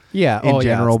comical. Yeah, in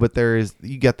general, but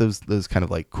you get those kind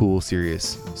of like cool,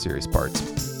 serious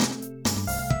parts.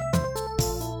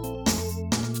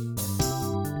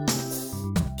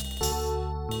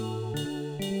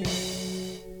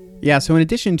 Yeah, so in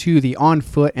addition to the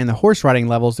on-foot and the horse riding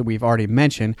levels that we've already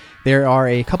mentioned, there are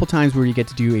a couple times where you get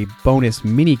to do a bonus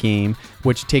mini-game,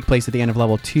 which take place at the end of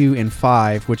level 2 and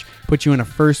 5, which puts you in a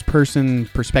first-person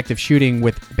perspective shooting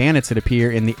with bandits that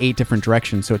appear in the 8 different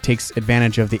directions, so it takes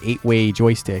advantage of the 8-way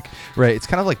joystick. Right, it's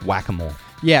kind of like whack-a-mole.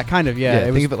 Yeah, kind of,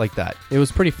 yeah. Think of it like that. It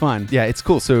was pretty fun. Yeah, it's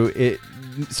cool. So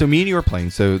me and you were playing.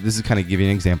 So this is kind of giving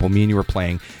an example. Me and you were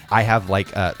playing. I have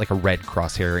like a red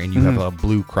crosshair, and you have a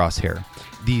blue crosshair.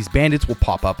 These bandits will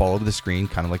pop up all over the screen,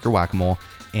 kind of like your whack-a-mole,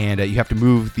 and you have to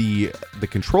move the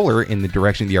controller in the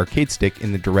direction, the arcade stick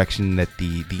in the direction that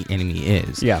the enemy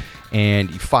is. Yeah.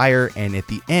 And you fire, and at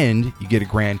the end, you get a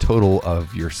grand total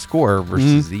of your score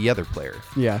versus the other player.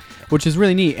 Yeah, which is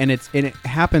really neat. And it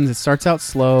happens, it starts out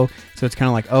slow, so it's kind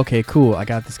of like, okay, cool, I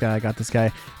got this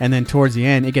guy. And then towards the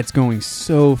end, it gets going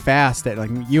so fast that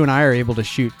like you and I are able to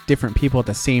shoot different people at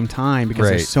the same time because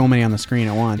there's so many on the screen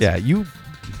at once. Yeah, you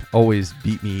always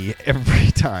beat me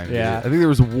every time. Yeah. Dude. I think there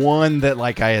was one that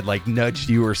like I had like nudged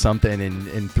you or something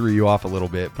and threw you off a little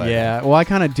bit. But yeah, well, I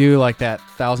kind of do like that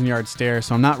 1,000-yard stare,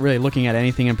 so I'm not really looking at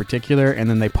anything in particular, and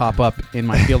then they pop up in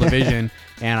my field of vision,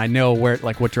 and I know where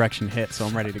like what direction to hit, so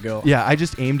I'm ready to go. Yeah, I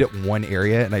just aimed at one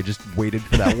area and I just waited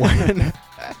for that one.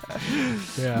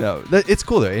 Yeah. No, it's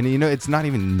cool though, and it's not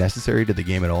even necessary to the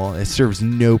game at all. It serves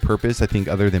no purpose, I think,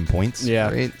 other than points. Yeah.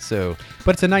 Right. So,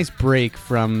 but it's a nice break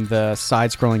from the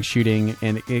side-scrolling shooting,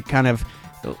 and it kind of,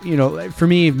 for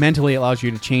me, mentally allows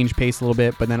you to change pace a little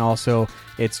bit. But then also,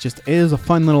 it is a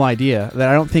fun little idea that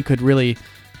I don't think could really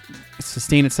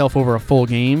sustain itself over a full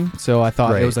game. So I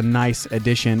thought it was a nice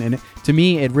addition, and to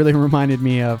me, it really reminded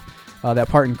me of that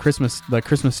part in the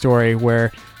Christmas Story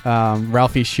where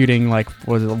Ralphie's shooting like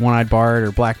was it One-Eyed Bart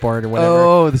or Black Bart or whatever.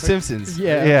 Oh, The Simpsons.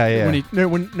 Yeah. The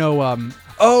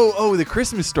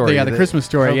Christmas Story. The Christmas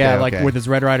Story. Okay, with his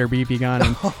Red Ryder BB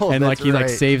gun, and like he like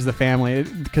saves the family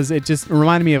because it just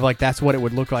reminded me of like that's what it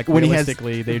would look like when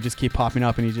realistically. They just keep popping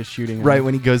up and he's just shooting. Right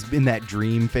when he goes in that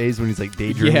dream phase when he's like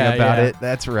daydreaming about it.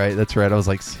 That's right. I was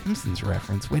like, Simpsons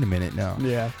reference. Wait a minute, no.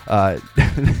 Yeah.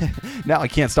 Now I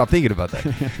can't stop thinking about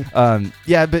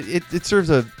that. But it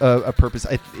serves a purpose.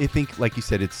 I think, like you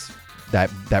said, it's that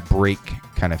break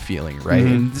kind of feeling, right?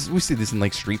 And we see this in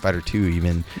like Street Fighter 2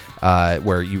 even,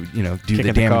 where you do kicking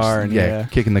the damage, car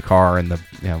and kicking the car and the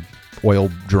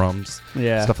oil drums,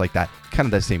 stuff like that. Kind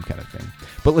of the same kind of thing.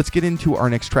 But let's get into our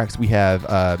next tracks. We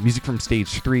have music from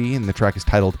Stage 3, and the track is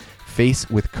titled Face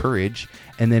with Courage.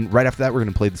 And then right after that, we're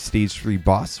going to play the Stage 3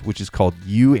 boss, which is called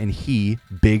You and He,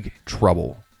 Big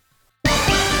Trouble.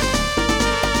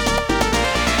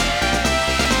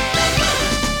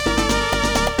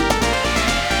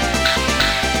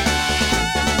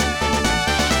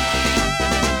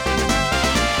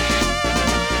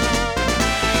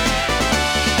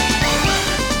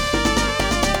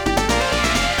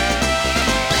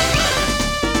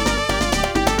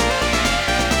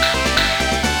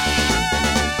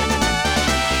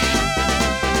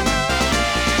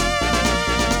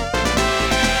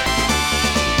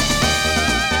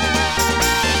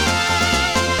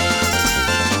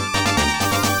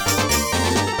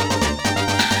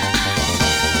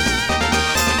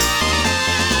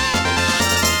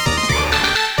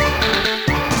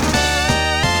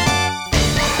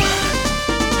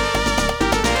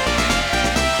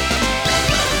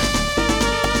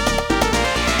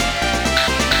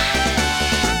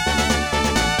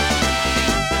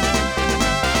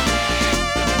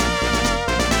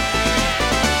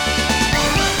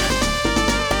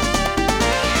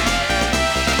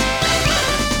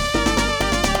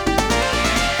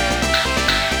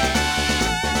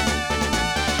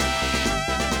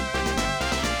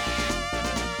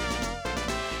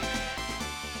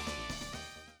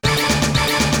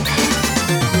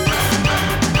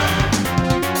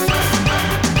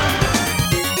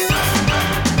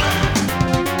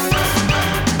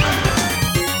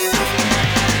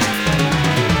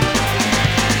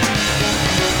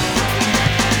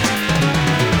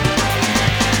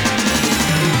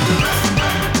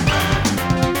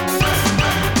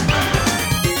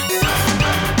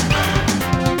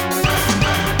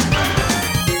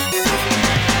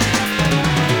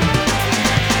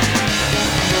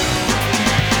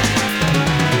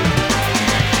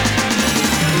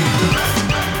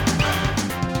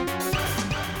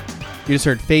 You just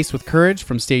heard Face with Courage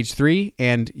from Stage 3,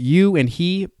 and You and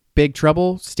He, Big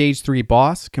Trouble, Stage 3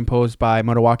 Boss, composed by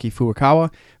Motowaki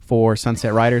Furukawa for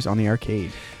Sunset Riders on the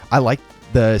arcade. I like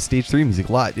the Stage 3 music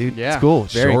a lot, dude. Yeah, it's cool.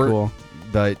 Very Short, cool.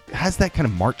 the has that kind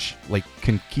of march, like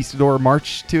conquistador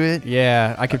march to it.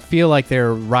 Yeah, I could feel like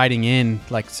they're riding in,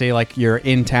 like say like you're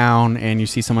in town and you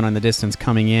see someone in the distance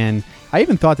coming in. I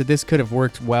even thought that this could have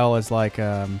worked well as like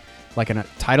an a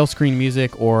title screen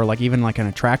music, or like even like in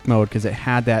a track mode, because it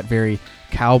had that very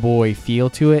cowboy feel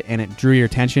to it and it drew your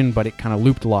attention, but it kind of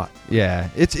looped a lot. Yeah,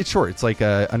 it's short. It's like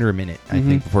under a minute, I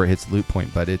think, before it hits the loop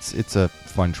point, but it's a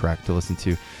fun track to listen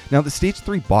to. Now, the Stage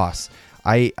 3 Boss,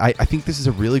 I think this is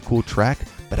a really cool track,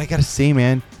 but I gotta say,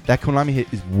 man, that Konami hit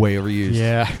is way overused.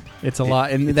 Yeah, it's a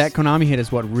lot, and that Konami hit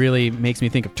is what really makes me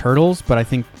think of Turtles, but I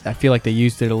feel like they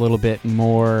used it a little bit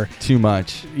more. Too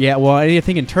much. Yeah, well, I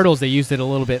think in Turtles they used it a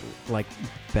little bit like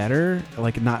better,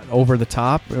 like not over the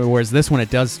top, whereas this one, it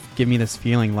does give me this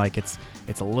feeling like it's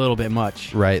a little bit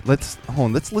much. Right. Let's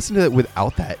listen to it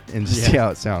without that and just see how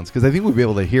it sounds, because I think we'll be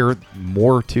able to hear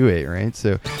more to it, right?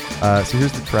 So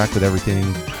here's the track with everything.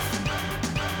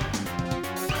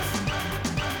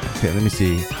 Okay, let me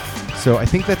see. So I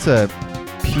think that's a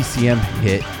PCM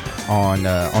hit on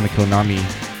the Konami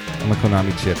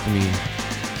chip. Let me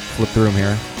flip through them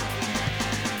here.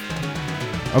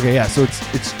 Okay, yeah. So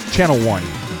it's channel 1.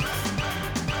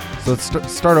 So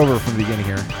let's start over from the beginning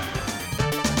here.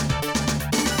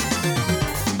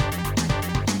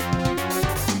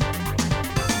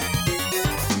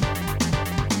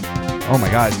 Oh my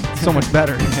God, so much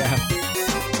better. Yeah.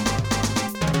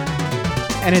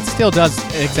 And it still does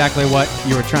exactly what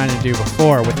you were trying to do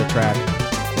before with the track.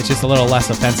 It's just a little less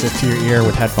offensive to your ear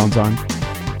with headphones on.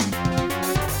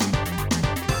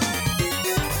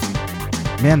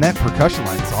 Man, that percussion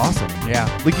line is awesome. Yeah.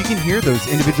 Like, you can hear those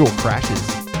individual crashes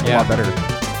a lot better.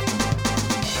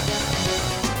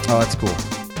 Oh, that's cool.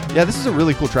 Yeah, this is a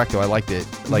really cool track, though. I liked it.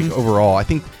 Like, overall, I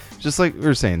think, just like we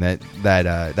were saying,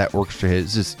 that orchestra hit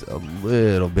is just a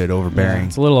little bit overbearing. Yeah,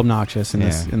 it's a little obnoxious in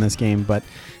this game, but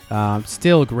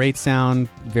still great sound,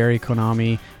 very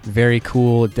Konami, very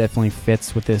cool. It definitely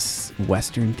fits with this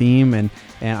Western theme, and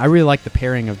I really like the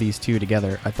pairing of these two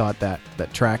together. I thought that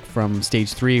track from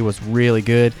Stage 3 was really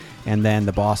good, and then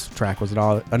the Boss track was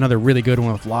another really good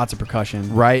one with lots of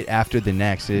percussion. Right after the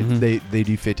next, they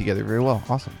do fit together very well.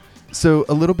 Awesome. So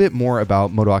a little bit more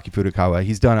about Motoaki Furukawa.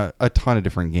 He's done a ton of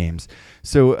different games.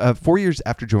 So 4 years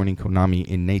after joining Konami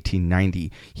in 1990,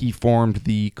 he formed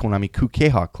the Konami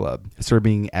Kukeiha Club,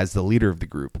 serving as the leader of the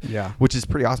group. Yeah, which is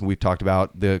pretty awesome. We've talked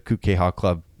about the Kukeiha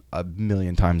Club a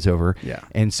million times over. Yeah,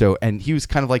 and he was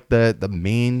kind of like the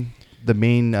main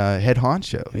head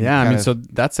honcho. Yeah, I mean, so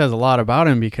that says a lot about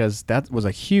him, because that was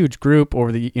a huge group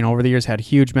over the years, had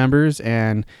huge members,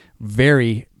 and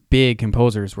very big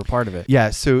composers were part of it. Yeah,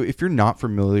 so if you're not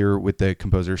familiar with the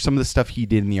composer, some of the stuff he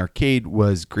did in the arcade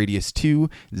was Gradius 2,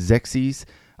 Zexys,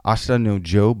 Ashita no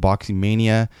Joe, Boxing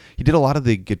Mania. He did a lot of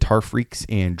the Guitar Freaks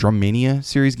and Drum Mania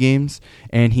series games,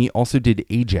 and he also did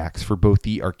Ajax for both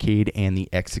the arcade and the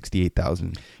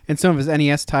X68000. And some of his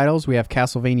NES titles, we have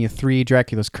Castlevania 3,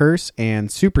 Dracula's Curse,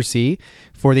 and Super C.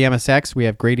 For the MSX, we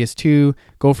have Gradius 2,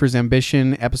 Gopher's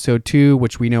Ambition, Episode 2,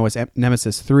 which we know as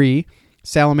Nemesis 3,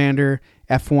 Salamander,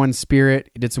 F1 Spirit.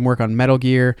 He did some work on Metal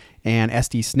Gear and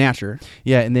SD Snatcher.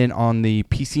 Yeah, and then on the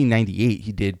PC 98,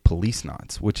 he did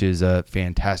Policenauts, which is a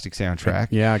fantastic soundtrack.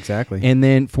 Yeah, exactly. And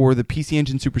then for the PC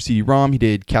Engine Super CD-ROM, he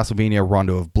did Castlevania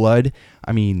Rondo of Blood.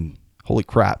 I mean, holy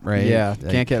crap, right? Yeah,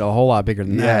 can't get a whole lot bigger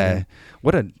than that. Yeah,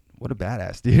 what a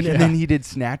badass, dude. Yeah. And then he did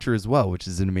Snatcher as well, which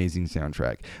is an amazing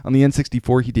soundtrack. On the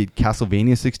N64, he did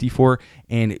Castlevania 64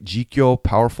 and Jikyo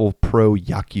Powerful Pro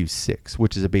Yaku 6,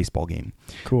 which is a baseball game.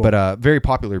 Cool. But a very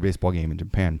popular baseball game in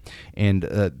Japan. And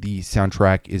the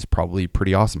soundtrack is probably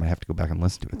pretty awesome. I have to go back and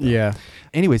listen to it, though. Yeah.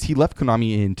 Anyways, he left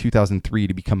Konami in 2003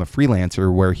 to become a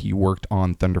freelancer, where he worked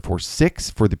on Thunder Force 6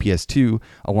 for the PS2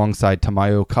 alongside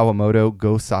Tamayo Kawamoto,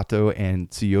 Go Sato, and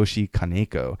Tsuyoshi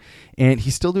Kaneko. And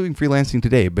he's still doing freelancing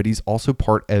today, but he's also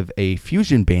part of a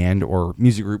fusion band or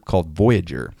music group called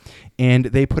Voyager. And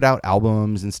they put out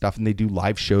albums and stuff, and they do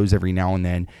live shows every now and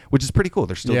then, which is pretty cool.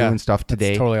 They're still doing stuff today.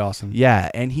 That's totally awesome.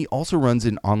 Yeah, and he also runs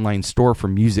an online store for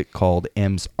music called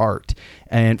M's Art.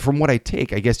 And from what I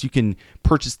take, I guess you can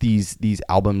purchase these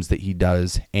albums that he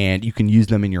does, and you can use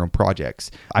them in your own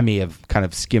projects. I may have kind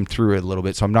of skimmed through it a little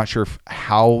bit, so I'm not sure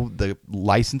how the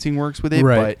licensing works with it,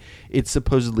 but it's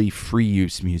supposedly free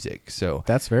use music. So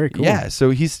that's very cool. Yeah, so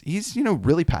he's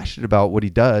really passionate about what he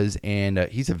does, and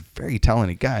he's a very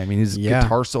talented guy. I mean, his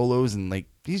guitar solos, and like,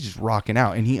 he's just rocking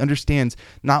out, and he understands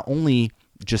not only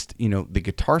just the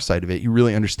guitar side of it, he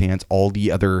really understands all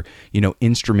the other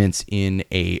instruments in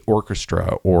a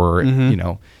orchestra, or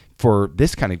for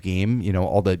this kind of game,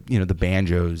 all the the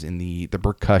banjos and the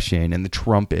percussion and the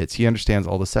trumpets, he understands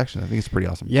all the sections. I think it's pretty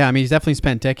awesome. Yeah, I mean, he's definitely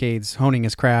spent decades honing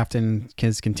his craft and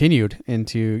has continued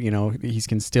into, he's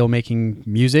still making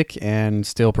music and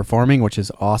still performing, which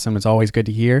is awesome. It's always good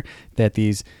to hear that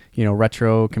these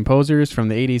retro composers from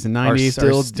the 80s and 90s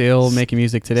are still making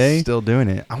music today. Still doing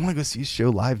it. I want to go see his show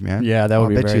live, man. Yeah, that would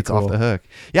be very cool. I bet you it's off the hook.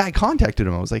 Yeah, I contacted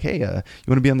him. I was like, hey, you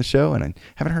want to be on the show? And I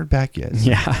haven't heard back yet. So.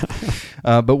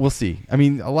 Yeah. But we'll see. I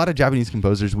mean, a lot of Japanese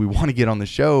composers we want to get on the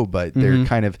show, but they're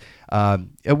kind of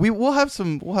we'll have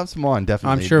some on,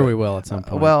 definitely. I'm sure we will at some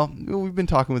point. Well, we've been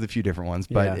talking with a few different ones,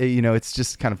 but it's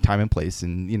just kind of time and place,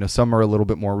 and some are a little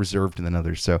bit more reserved than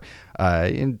others. So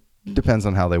depends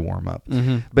on how they warm up.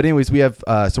 But anyways, we have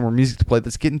some more music to play.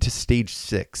 Let's get into stage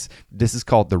 6. This is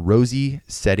called The Rosy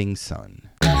Setting Sun.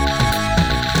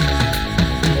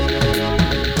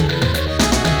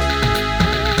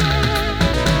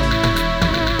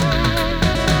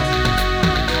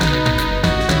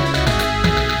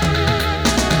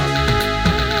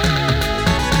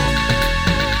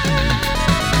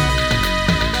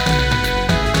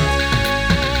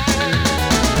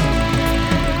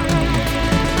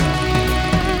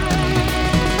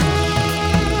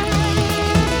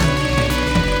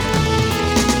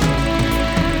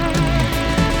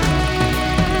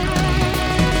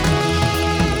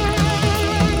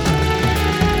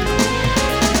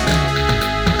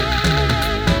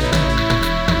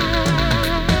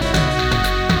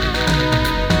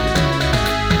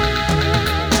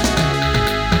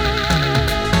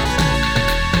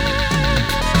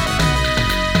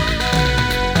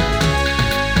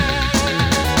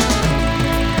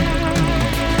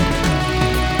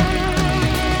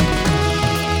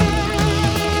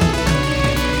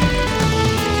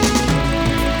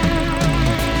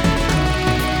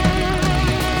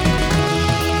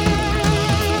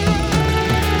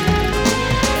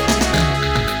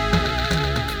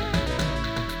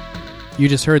 You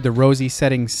just heard The Rosy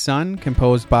Setting Sun,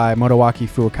 composed by Motowaki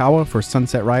Furukawa for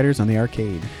Sunset Riders on the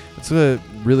arcade. It's a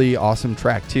really awesome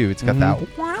track, too. It's got that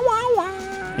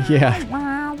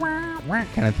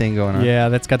kind of thing going on. Yeah,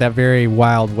 that's got that very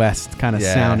Wild West kind of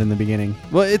sound in the beginning.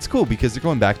 Well, it's cool because they're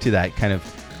going back to that kind of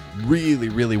really,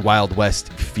 really Wild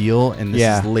West feel, and this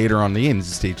is later on in the game. This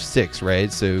is stage 6,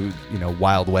 right? So,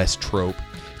 Wild West trope.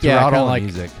 Yeah, kind of like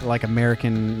music. Like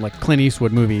American, like Clint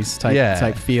Eastwood movies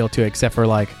type feel to it, except for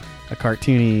like a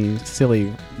cartoony,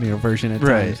 silly, version at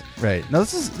times. Right. No,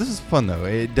 this is fun though.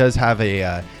 It does have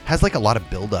has like a lot of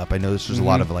build up. I know there's a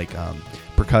lot of like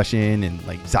percussion and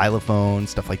like xylophone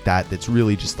stuff like that. That's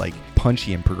really just like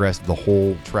punchy and progressive the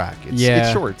whole track.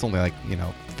 It's short. It's only like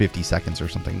 50 seconds or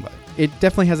something, but it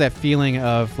definitely has that feeling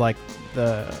of like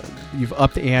you've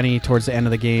upped the ante towards the end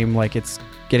of the game. Like it's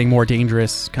getting more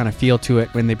dangerous kind of feel to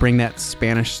it when they bring that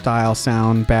Spanish style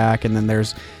sound back, and then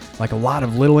there's like a lot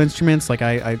of little instruments. Like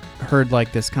I heard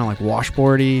like this kind of like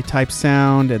washboardy type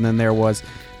sound, and then there was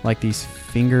like these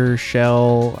finger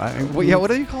shell. What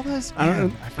do you call this? I don't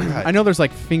know. I forgot. I know there's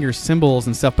like finger cymbals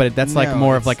and stuff, but that's like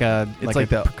more of like a like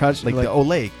the percussion, like the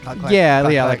Olay.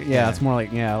 It's more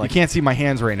like You can't see my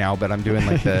hands right now, but I'm doing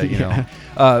like the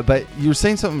But you were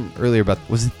saying something earlier about,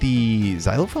 was it the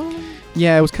xylophone?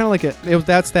 Yeah, it was kind of like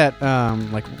that's that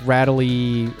like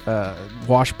rattly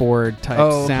washboard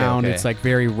type sound. Okay. It's like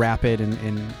very rapid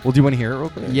and well, do you want to hear it real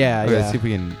quick? Yeah, Let's see if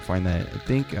we can find that. I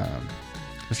think I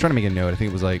was trying to make a note. I think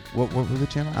it was like what were the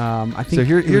channels? I think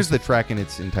so. Here's the track in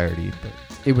its entirety. But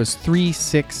it was 3,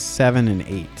 6, 7, and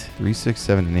 8. 3, 6,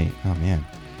 7, and 8. Oh man.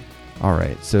 All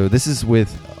right. So this is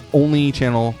with only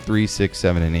channel 3, 6,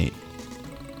 7, and 8.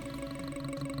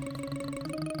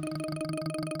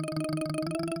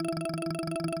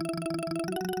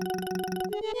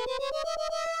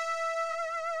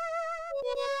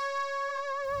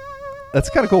 That's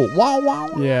kind of cool. Wow, wow.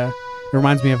 Yeah. It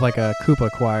reminds me of like a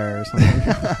Koopa choir or something.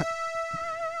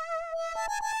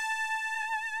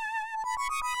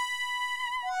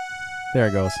 There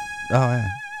it goes. Oh, yeah.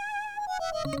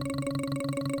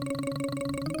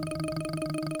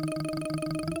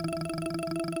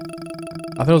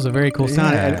 I thought it was a very cool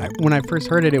sound. Yeah. When I first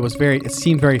heard it, it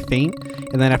seemed very faint.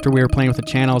 And then after we were playing with the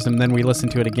channels and then we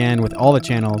listened to it again with all the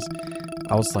channels,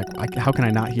 I was like, how can I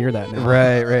not hear that now?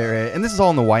 Right. And this is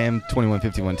all in the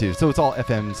YM2151 too, so it's all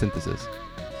FM synthesis.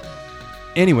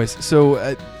 Anyways,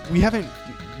 so we haven't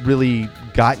really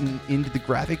gotten into the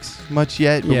graphics much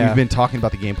yet, but we've been talking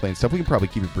about the gameplay and stuff. We can probably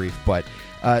keep it brief, but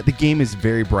the game is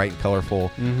very bright and colorful.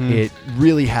 Mm-hmm. It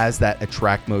really has that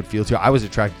attract mode feel to it. I was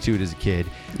attracted to it as a kid.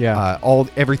 Yeah.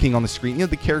 Everything on the screen.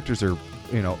 The characters are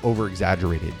over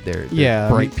exaggerated. They're Yeah,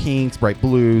 bright pinks, bright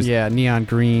blues. Yeah, neon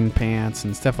green pants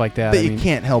and stuff like that. But you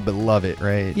can't help but love it,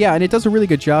 right? Yeah, and it does a really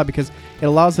good job because it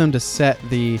allows them to set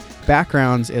the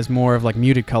backgrounds as more of like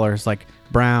muted colors, like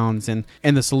browns, and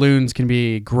the saloons can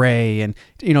be gray and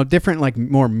different, like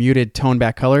more muted tone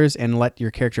back colors, and let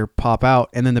your character pop out.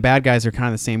 And then the bad guys are kind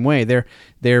of the same way.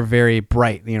 They're very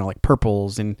bright, like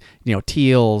purples and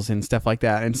teals and stuff like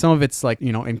that. And some of it's like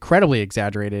incredibly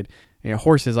exaggerated.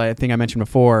 Horses, I think I mentioned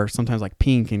before, sometimes like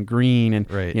pink and green, and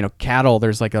right. Cattle.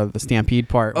 There's like the stampede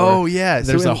part. Oh yeah,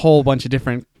 there's a whole bunch of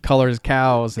different colors,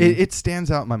 cows. And it stands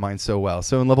out in my mind so well.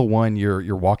 So in level 1,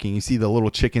 you're walking, you see the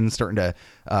little chickens starting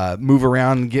to move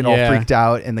around, get all freaked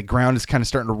out, and the ground is kind of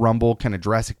starting to rumble, kind of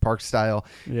Jurassic Park style.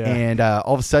 Yeah. And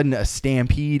all of a sudden, a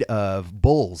stampede of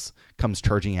bulls comes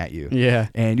charging at you. Yeah.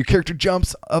 And your character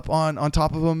jumps up on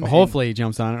top of them. Well, hopefully he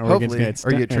jumps on it, or gets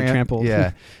trampled.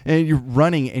 Yeah. And you're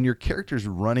running, and your character's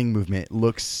running movement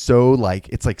looks so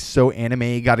so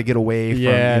anime. Got to get away from.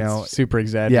 Yeah, it's super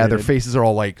exaggerated. Yeah, their faces are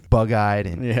all like bug-eyed,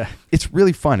 and it's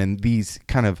really fun. And these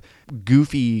kind of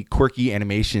goofy, quirky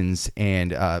animations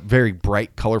and very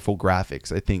bright, colorful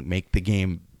graphics, I think, make the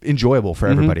game enjoyable for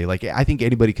everybody. Like, I think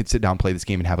anybody could sit down, play this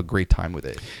game, and have a great time with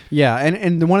it. Yeah,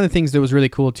 and one of the things that was really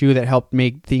cool too that helped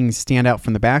make things stand out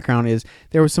from the background is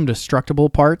there was some destructible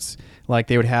parts. Like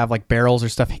they would have like barrels or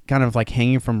stuff kind of like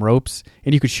hanging from ropes,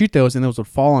 and you could shoot those, and those would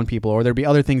fall on people, or there'd be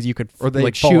other things you could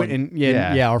like shoot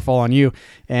or fall on you.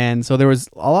 And so there was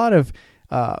a lot of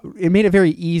it made it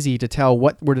very easy to tell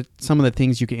what were some of the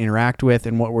things you could interact with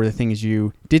and what were the things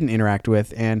you didn't interact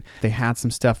with. And they had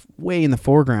some stuff way in the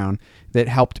foreground that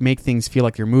helped make things feel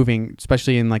like you're moving,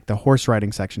 especially in like the horse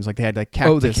riding sections. Like they had like cactus.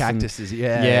 Oh, the cactuses,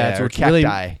 or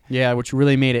cacti. Which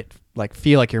really made it like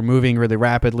feel like you're moving really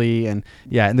rapidly. And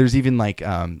and there's even like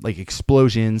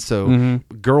explosions. So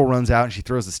girl runs out and she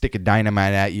throws a stick of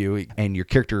dynamite at you, and your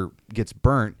character gets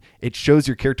burnt. It shows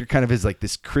your character kind of as like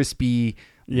this crispy,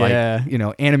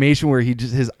 animation where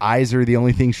his eyes are the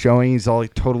only thing showing. He's all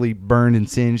like totally burned and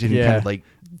singed, and he kind of like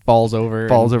falls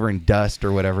over in dust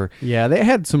or whatever. Yeah, they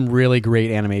had some really great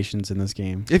animations in this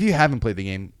game. If you haven't played the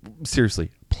game,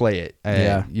 seriously, play it.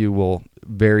 You will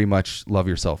very much love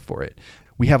yourself for it.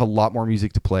 We have a lot more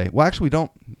music to play. Well, actually, we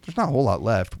don't. There's not a whole lot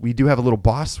left. We do have a little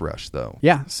boss rush, though.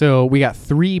 Yeah, so we got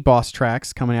 3 boss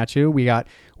tracks coming at you. We got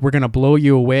We're Gonna Blow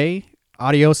You Away,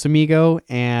 Adios Amigo,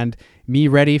 and Me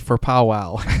Ready for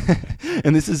Powwow.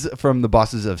 And this is from the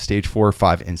bosses of Stage 4,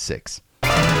 5, and 6.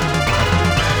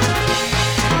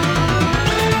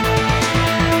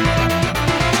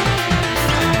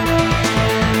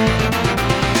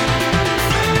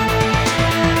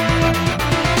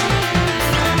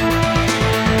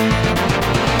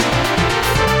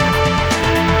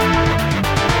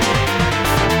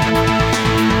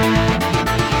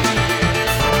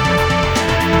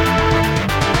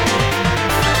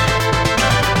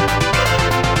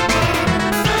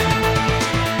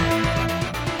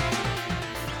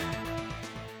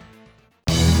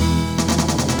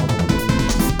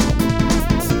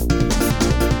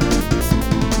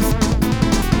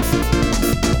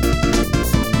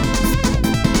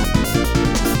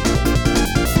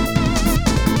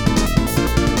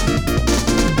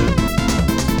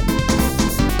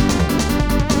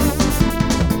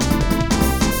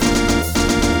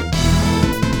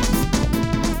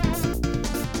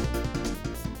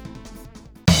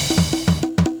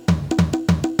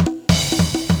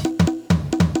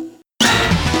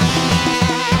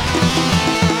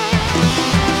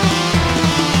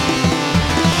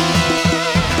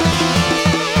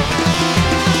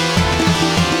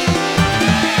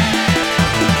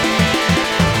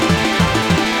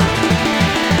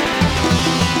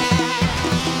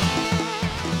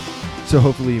 So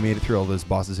hopefully you made it through all those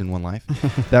bosses in one life.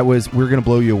 That was We're Gonna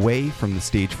Blow You Away from the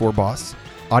Stage 4 boss,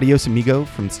 Adios Amigo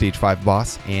from Stage 5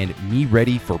 boss, and Me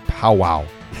Ready for Powwow,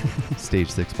 Stage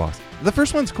 6 boss. The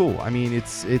first one's cool. I mean,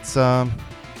 it's I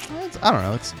don't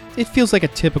know. It feels like a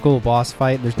typical boss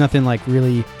fight. There's nothing like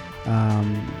really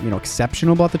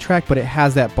exceptional about the track, but it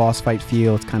has that boss fight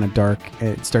feel. It's kind of dark.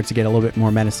 It starts to get a little bit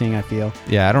more menacing, I feel.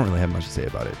 Yeah, I don't really have much to say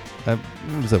about it. It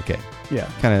was okay. Yeah.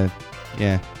 Kind of,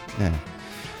 yeah.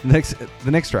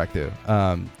 The next track though,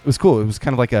 it was cool. It was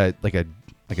kind of like a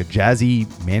jazzy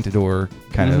Matador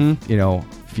kind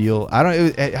of feel.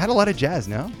 It had a lot of jazz.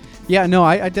 No. Yeah, no,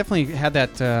 I definitely had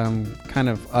that kind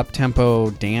of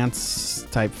up-tempo dance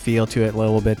type feel to it, a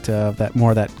little bit of that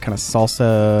more that kind of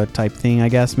salsa type thing, I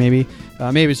guess, maybe.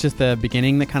 Maybe it's just the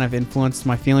beginning that kind of influenced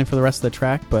my feeling for the rest of the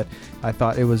track, but I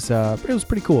thought it was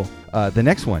pretty cool. The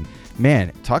next one,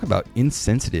 Man, talk about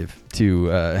insensitive to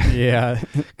yeah.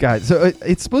 God. So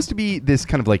it's supposed to be this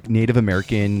kind of like Native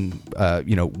American,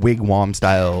 wigwam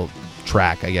style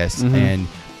track, I guess. Mm-hmm. And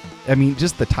I mean,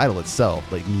 just the title itself,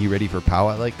 like "Me Ready for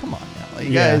Powwow," like come on now,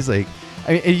 like guys, like.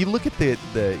 I mean, and you look at the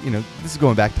this is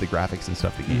going back to the graphics and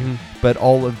stuff again, but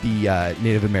all of the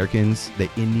Native Americans, the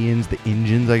Indians, the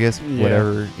Injuns, I guess,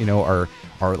 whatever,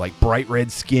 are like bright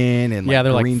red skin and like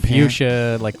they're green like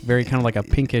fuchsia, like very kind of like a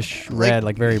pinkish red,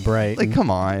 like very bright. Like,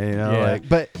 come on, like,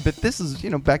 but this is,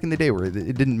 back in the day where it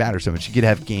didn't matter so much. You could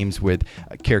have games with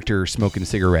a character smoking a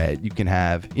cigarette. You can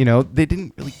have, they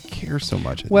didn't really care so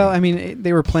much. I mean,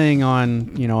 they were playing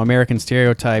on, American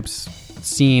stereotypes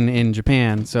seen in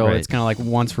Japan, so it's kind of like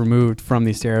once removed from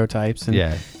these stereotypes.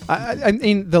 And I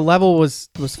mean, the level was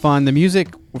fun. The music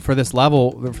for this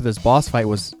level, for this boss fight,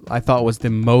 I thought was the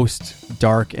most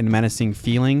dark and menacing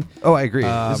feeling. Oh, I agree.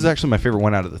 This is actually my favorite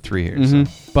one out of the three here. Mm-hmm.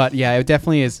 So. But yeah, it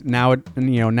definitely is. Now,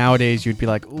 nowadays you'd be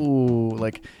like, ooh,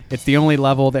 like it's the only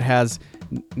level that has,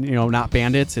 not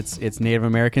bandits. It's Native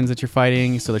Americans that you're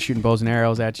fighting, so they're shooting bows and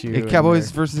arrows at you. Cowboys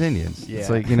versus Indians. Yeah. It's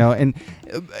like, and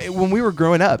when we were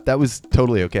growing up, that was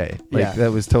totally okay. Like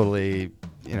that was totally,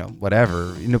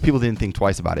 whatever. People didn't think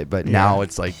twice about it, but now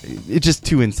it's like it's just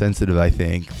too insensitive. I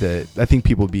think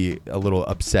people would be a little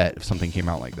upset if something came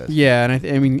out like this. Yeah, and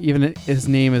I mean, even his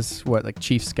name is what, like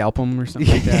Chief Scalpum or something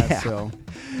like that. So,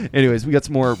 anyways, we got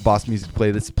some more boss music to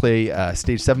play. Let's play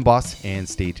Stage 7 boss and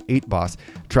Stage 8 boss.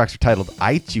 Tracks are titled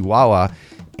 "I Chihuahua"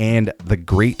 and "The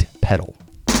Great Pedal."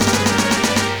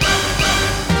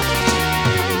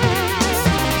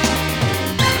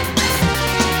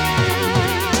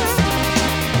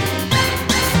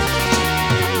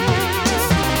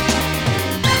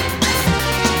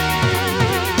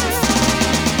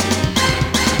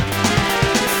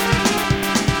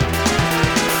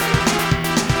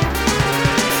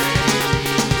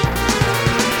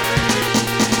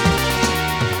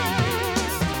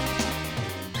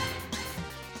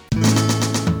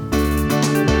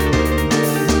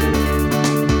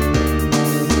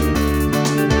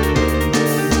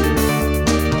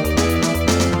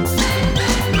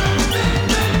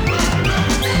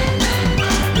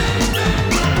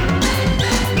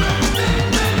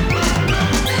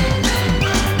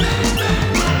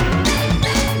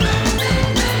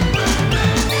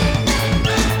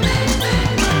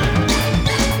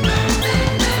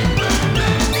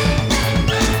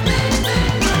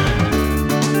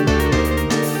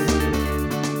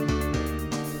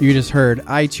 You just heard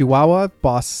 "I Chihuahua"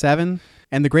 boss 7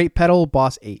 and "The Great Pedal"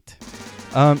 boss 8.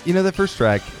 The first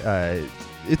track,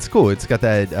 it's cool. It's got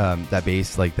that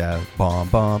bass, like that bum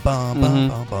bum bum bum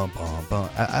bum bum bum bum.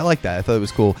 I like that. I thought it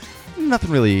was cool. Nothing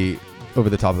really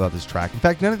over the top about this track. In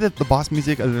fact, none of the boss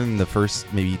music, other than the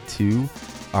first maybe 2,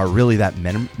 are really that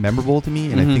memorable to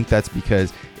me. And I think that's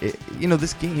because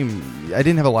this game, I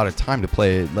didn't have a lot of time to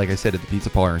play it. Like I said, at the pizza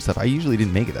parlor and stuff, I usually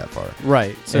didn't make it that far.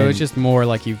 Right. So it's just more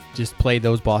like you've just played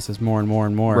those bosses more and more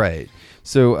and more. Right.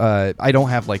 So I don't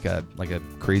have like a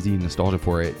crazy nostalgia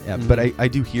for it, but I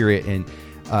do hear it. And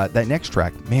that next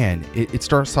track, man, it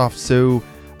starts off so,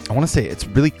 I want to say it's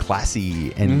really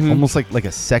classy and almost like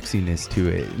a sexiness to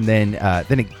it. And then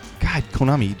God,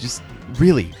 Konami just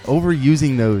really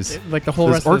overusing those. Like the whole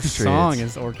rest of the song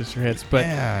is orchestra hits. But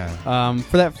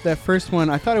for that first one,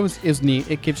 I thought it was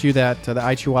neat. It gives you that the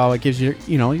 "I Chihuahua." It gives you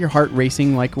your heart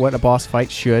racing like what a boss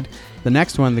fight should. The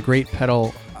next one, "The Great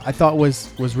Pedal," I thought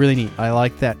was really neat. I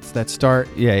like that start.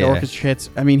 The orchestra hits.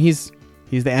 I mean, he's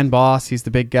the end boss. He's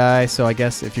the big guy. So I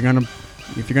guess if you're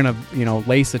gonna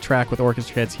lace a track with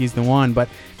orchestra hits, he's the one. But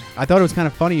I thought it was kind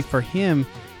of funny for him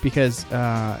because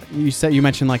you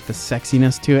mentioned like the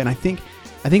sexiness to it, and I think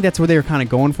that's what they were kind of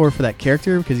going for that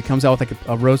character, because he comes out with like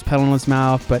a rose petal in his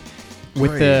mouth, but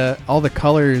with all the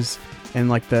colors and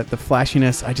like the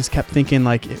flashiness, I just kept thinking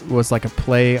like it was like a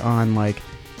play on like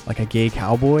a gay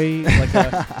cowboy,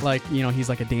 like he's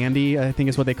like a dandy, I think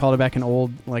is what they called it back in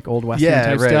old western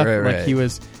type stuff. Like he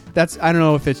was. I don't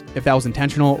know if that was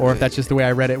intentional or if that's just the way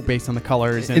I read it based on the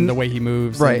colors and the way he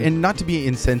moves. Right, and not to be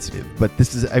insensitive, but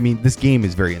this game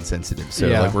is very insensitive. So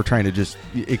like we're trying to just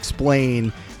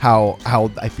explain how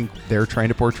I think they're trying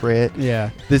to portray it. Yeah.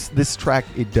 This track,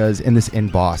 it does, and this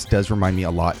end boss does remind me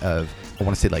a lot of, I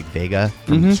want to say like Vega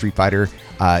from Street Fighter.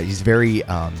 He's very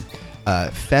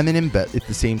feminine, but at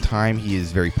the same time he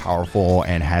is very powerful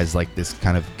and has like this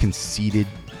kind of conceited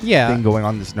thing going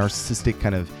on, this narcissistic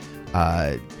kind of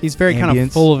he's very kind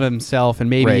of full of himself and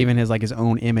maybe even his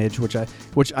own image, which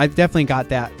I definitely got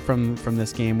that from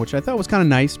this game, which I thought was kind of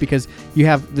nice, because you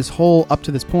have this whole, up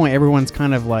to this point, everyone's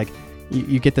kind of like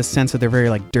you get this sense that they're very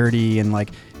like dirty and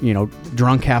like, you know,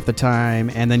 drunk half the time.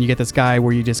 And then you get this guy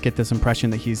where you just get this impression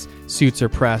that his suits are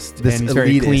pressed and he's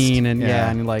very clean and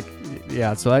and like,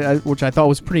 so which I thought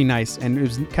was pretty nice. And it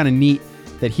was kind of neat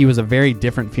that he was a very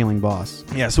different feeling boss.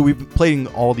 Yeah, so we've been playing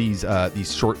all these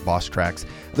short boss tracks.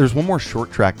 There's one more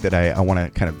short track that I want to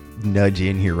kind of nudge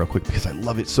in here real quick because I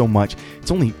love it so much.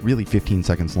 It's only really 15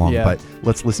 seconds long, but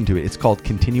let's listen to it. It's called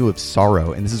Continue of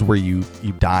Sorrow, and this is where you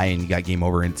die and you got game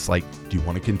over, and it's like, do you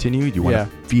want to continue? Do you want to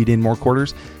feed in more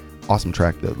quarters? Awesome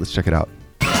track, though. Let's check it out.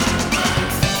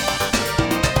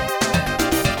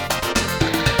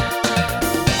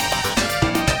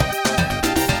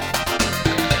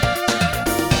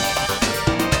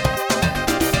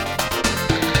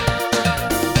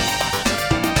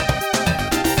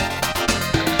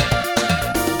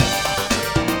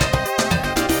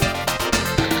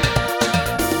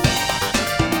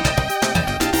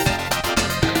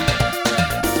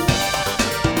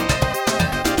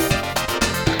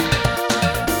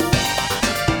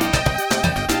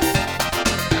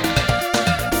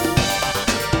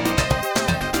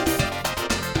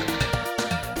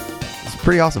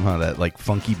 Pretty awesome, huh? That like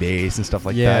funky bass and stuff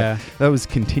like that. That was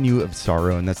Continue of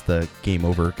Sorrow, and that's the game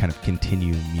over kind of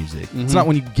continue music. It's not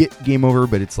when you get game over,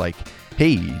 but it's like,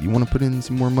 hey, you want to put in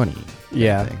some more money?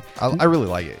 I really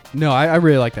like it. No, I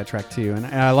really like that track too, and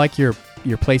I like your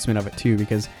placement of it too,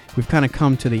 because we've kind of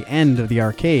come to the end of the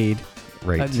arcade,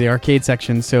 the arcade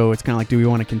section. So it's kind of like, do we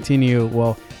want to continue?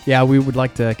 Well, yeah, we would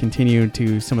like to continue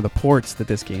to some of the ports that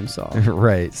this game saw.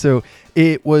 Right. So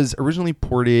it was originally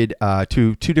ported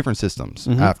to two different systems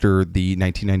after the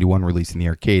 1991 release in the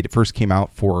arcade. It first came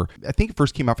out for the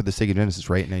Sega Genesis,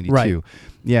 right? 92. Right.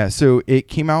 Yeah. So it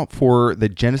came out for the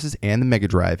Genesis and the Mega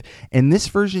Drive. And this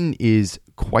version is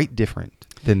quite different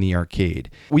than the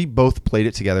arcade. We both played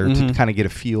it together to kind of get a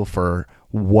feel for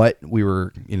what we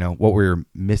were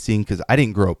missing, because I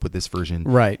didn't grow up with this version,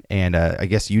 right? And I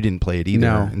guess you didn't play it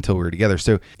either until we were together.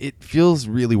 So it feels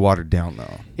really watered down,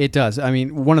 though. It does. I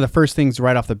mean, one of the first things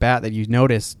right off the bat that you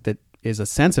notice that is a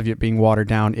sense of it being watered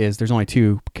down is there's only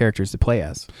two characters to play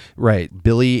as. Right,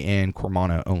 Billy and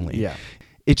Cormana only. Yeah,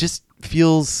 it just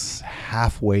feels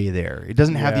halfway there. It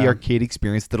doesn't have the arcade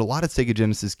experience that a lot of Sega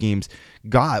Genesis games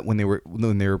got when they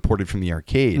were ported from the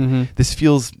arcade. This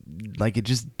feels like it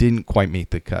just didn't quite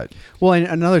make the cut. Well, and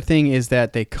another thing is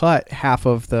that they cut half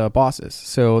of the bosses.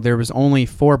 So there was only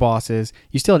 4 bosses.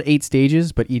 You still had 8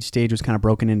 stages, but each stage was kind of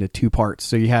broken into 2 parts.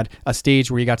 So you had a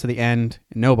stage where you got to the end,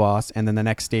 no boss, and then the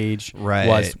next stage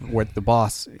was with the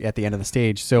boss at the end of the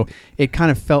stage. So it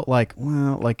kind of felt like,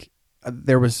 well, like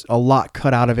there was a lot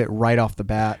cut out of it right off the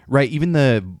bat. Right. Even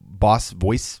the boss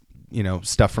voice,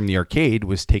 stuff from the arcade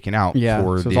was taken out. Yeah,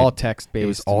 so it was all text-based. It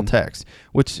was all text,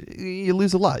 which you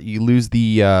lose a lot. You lose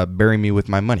the bury me with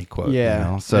my money quote.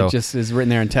 Yeah, so it just is written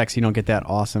there in text. You don't get that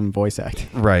awesome voice acting.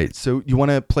 Right. So you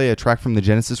want to play a track from the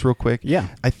Genesis real quick? Yeah.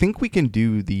 I think we can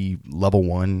do the level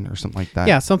 1 or something like that.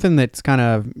 Yeah, something that's kind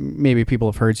of maybe people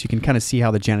have heard, so you can kind of see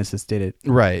how the Genesis did it.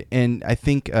 Right. And I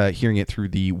think hearing it through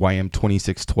the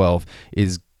YM2612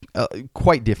 is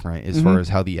quite different as far as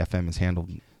how the FM is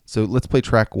handled. So let's play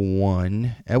track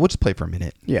 1. We'll just play for a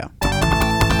minute. Yeah.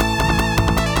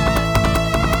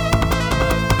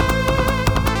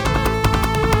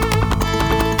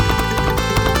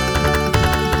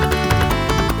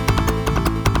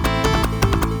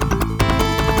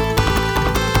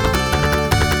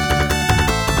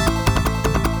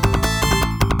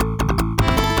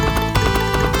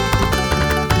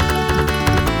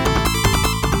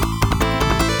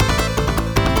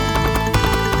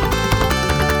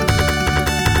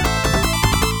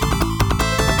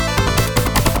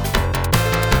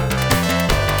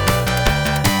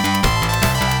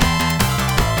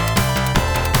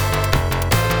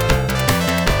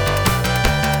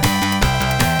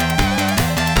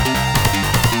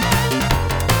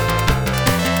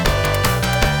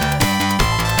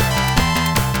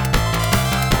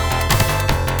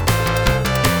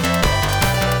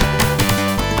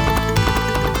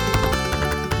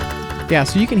 Yeah,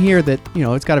 so you can hear that,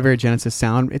 it's got a very Genesis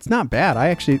sound. It's not bad.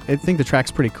 I think the track's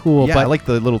pretty cool. Yeah, but I like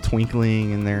the little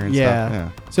twinkling in there and stuff. Yeah.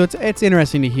 So it's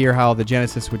interesting to hear how the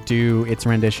Genesis would do its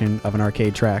rendition of an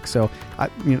arcade track. So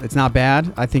it's not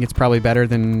bad. I think it's probably better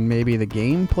than maybe the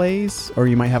game plays, or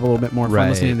you might have a little bit more fun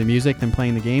listening to the music than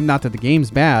playing the game. Not that the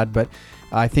game's bad, but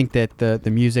I think that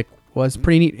the music was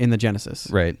pretty neat in the Genesis.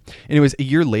 Right. Anyways, a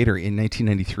year later in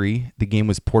 1993, the game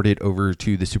was ported over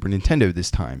to the Super Nintendo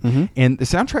this time. And the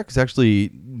soundtrack is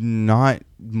actually not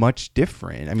much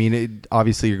different. I mean,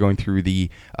 obviously you're going through the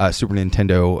Super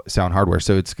Nintendo sound hardware,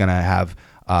 so it's going to have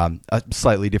a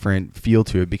slightly different feel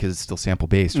to it because it's still sample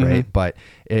based, right? But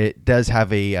it does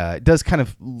have it does kind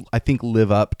of, I think,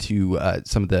 live up to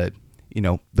some of the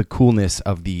the coolness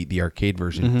of the arcade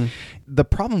version. The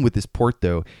problem with this port,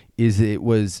 though, is it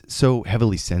was so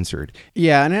heavily censored.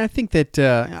 Yeah, and I think that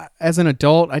as an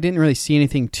adult, I didn't really see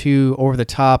anything too over the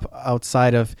top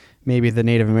outside of maybe the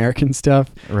Native American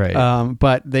stuff. Right.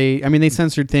 But they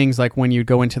censored things like when you'd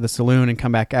go into the saloon and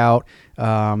come back out,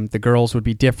 the girls would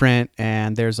be different,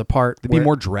 and there's a part they'd be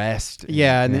more dressed.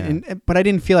 Yeah, but I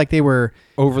didn't feel like they were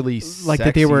overly like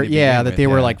that they were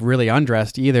were like really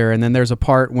undressed either. And then there's a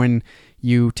part when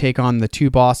you take on the two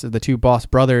boss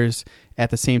brothers at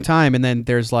the same time, and then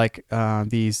there's like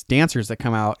these dancers that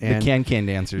come out, and the can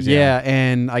dancers. Yeah,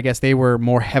 and I guess they were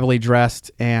more heavily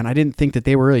dressed, and I didn't think that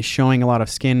they were really showing a lot of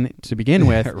skin to begin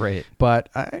with. Right. But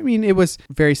I mean, it was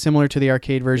very similar to the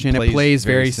arcade version. It plays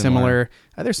very similar.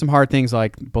 There's some hard things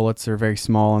like bullets are very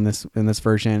small in this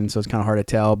version, so it's kind of hard to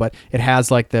tell. But it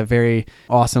has like the very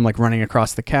awesome like running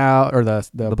across the cow or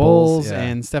the bulls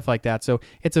and stuff like that. So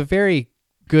it's a very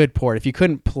good port. If you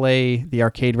couldn't play the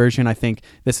arcade version, I think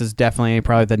this is definitely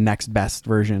probably the next best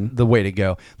version. The way to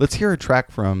go. Let's hear a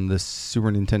track from the Super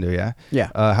Nintendo, yeah? Yeah.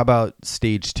 How about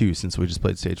Stage 2, since we just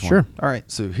played Stage 1? Sure. All right,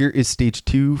 so here is Stage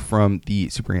 2 from the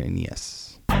Super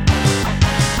NES.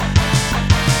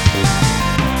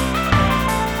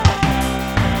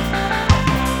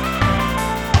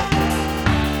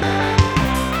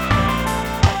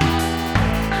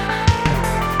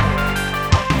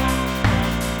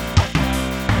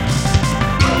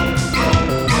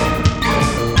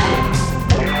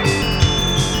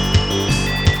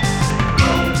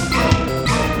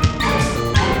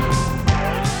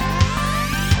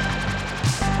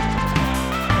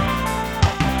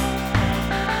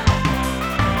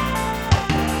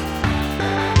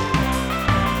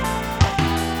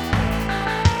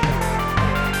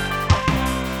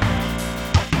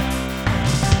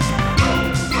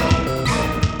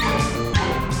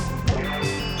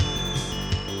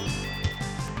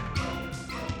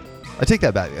 I take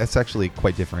that back. That's actually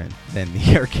quite different than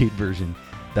the arcade version,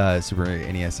 the Super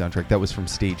NES soundtrack. That was from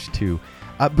Stage 2.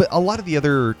 But a lot of the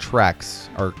other tracks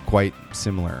are quite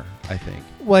similar, I think.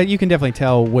 Well, you can definitely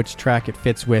tell which track it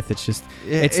fits with. It's just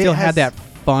it still had that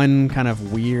fun kind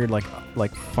of weird like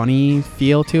funny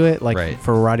feel to it, like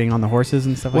for riding on the horses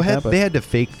and stuff like that. They had to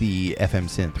fake the FM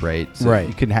synth, right? So right.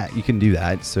 You can do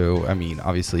that. So I mean,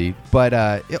 obviously, but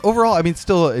overall, I mean,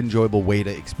 still an enjoyable way to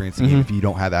experience the game if you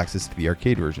don't have access to the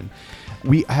arcade version.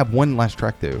 We have one last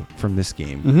track though from this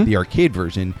game, the arcade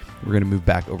version. We're going to move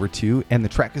back over to, and the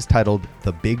track is titled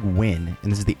 "The Big Win,"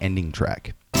 and this is the ending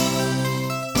track.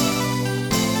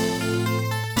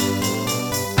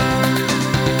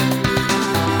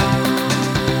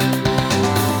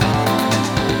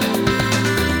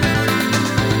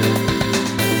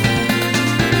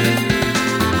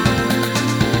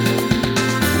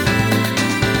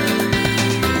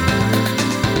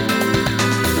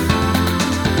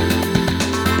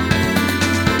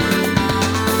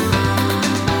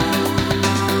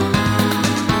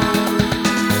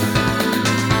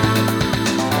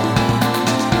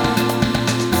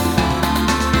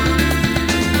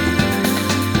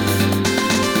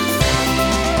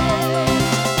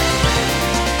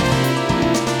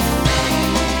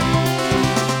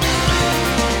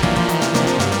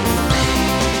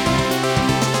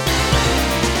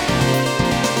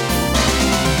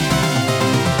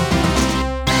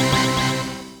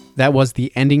 That was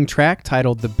the ending track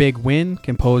titled The Big Win,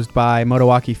 composed by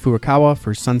Motoaki Furukawa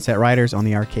for Sunset Riders on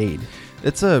the arcade.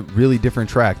 It's a really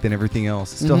different track than everything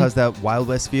else. It still has that Wild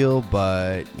West feel,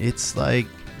 but it's like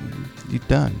you're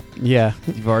done. Yeah.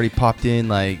 You've already popped in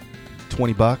like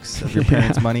 $20 of your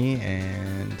parents' money,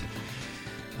 and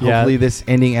hopefully this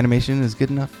ending animation is good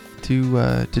enough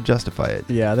to justify it.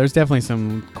 Yeah, there's definitely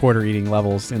some quarter-eating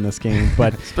levels in this game,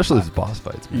 but especially those boss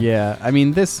fights, man. Yeah, I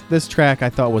mean this track I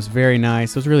thought was very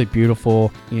nice. It was really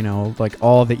beautiful, you know, like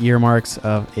all the earmarks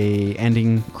of a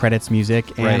ending credits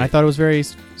music, and I thought it was very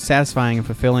satisfying and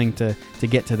fulfilling to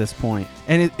get to this point.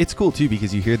 And it's cool too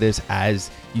because you hear this as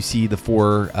you see the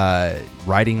four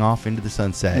riding off into the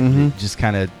sunset. It just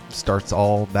kind of starts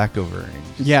all back over.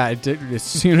 As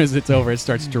soon as it's over, it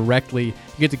starts directly. You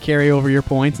get to carry over your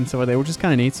points and so they were just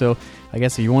kind of neat. So I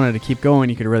guess if you wanted to keep going,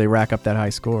 you could really rack up that high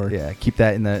score. Yeah, keep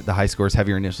that in the high scores, have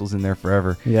your initials in there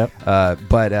forever. Yep.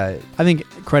 But I think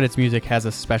credits music has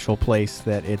a special place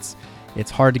that it's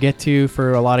hard to get to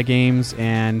for a lot of games,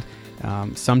 and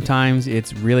sometimes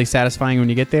it's really satisfying when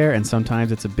you get there, and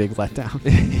sometimes it's a big letdown.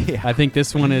 I think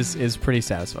this one is pretty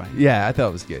satisfying. Yeah, I thought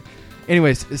it was good.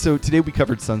 Anyways, so today we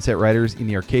covered Sunset Riders in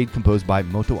the arcade, composed by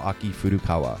Motoaki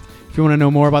Furukawa. If you want to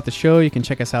know more about the show, you can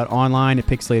check us out online at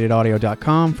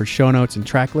pixelatedaudio.com for show notes and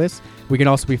track lists. We can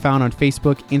also be found on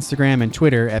Facebook, Instagram, and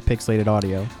Twitter at Pixelated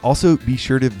Audio. Also, be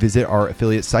sure to visit our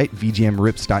affiliate site,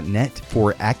 vgmrips.net,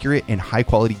 for accurate and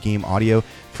high-quality game audio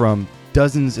from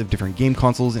dozens of different game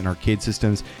consoles and arcade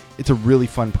systems. It's a really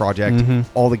fun project.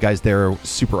 All the guys there are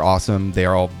super awesome. They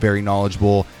are all very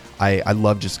knowledgeable. I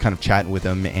love just kind of chatting with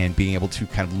them and being able to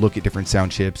kind of look at different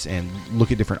sound chips and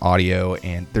look at different audio.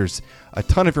 And there's a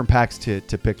ton of different packs to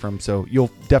pick from. So you'll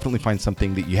definitely find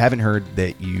something that you haven't heard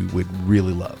that you would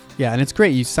really love. Yeah, and it's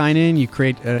great. You sign in, you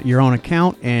create your own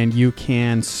account, and you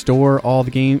can store all the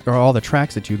game or all the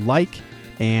tracks that you like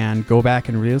and go back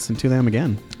and re-listen to them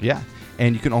again. Yeah.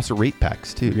 And you can also rate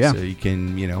packs too. Yeah. So you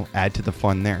can, add to the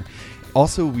fun there.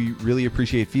 Also, we really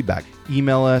appreciate feedback.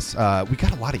 Email us. We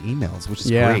got a lot of emails, which is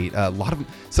great. A lot of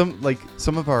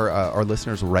some of our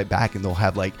listeners will write back and they'll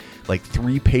have like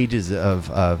 3 pages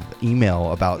of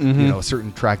email about a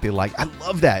certain track they like. I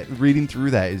love that. Reading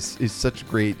through that is such a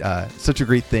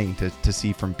great thing to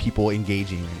see from people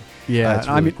engaging. Yeah, it's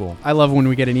really cool. I love when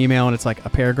we get an email and it's like a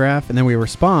paragraph, and then we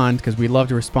respond because we love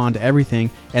to respond to everything,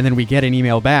 and then we get an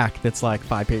email back that's like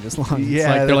 5 pages long. Yeah, it's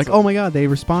like, they're like, oh my god, they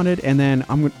responded, and then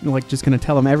I'm just gonna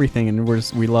tell them everything, and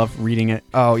we love reading it.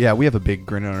 Oh yeah, we have a big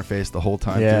grin on our face the whole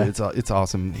time. Yeah, dude. It's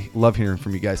awesome. Love hearing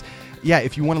from you guys. Yeah,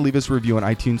 if you want to leave us a review on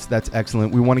iTunes, that's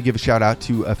excellent. We want to give a shout out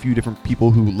to a few different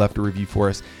people who left a review for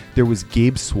us. There was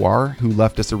Gabe Swar, who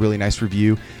left us a really nice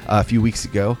review a few weeks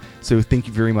ago. So thank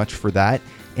you very much for that.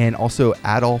 And also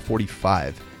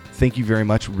Adol45. Thank you very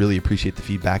much. Really appreciate the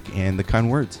feedback and the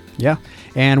kind words. Yeah.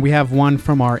 And we have one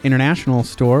from our international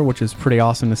store, which is pretty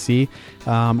awesome to see.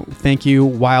 Thank you,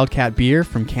 Wildcat Beer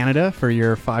from Canada, for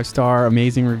your 5-star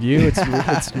amazing review.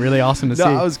 It's really awesome to see.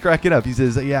 I was cracking up. He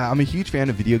says, I'm a huge fan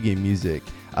of video game music.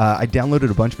 I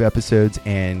downloaded a bunch of episodes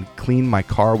and cleaned my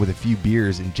car with a few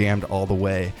beers and jammed all the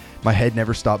way. My head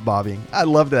never stopped bobbing. I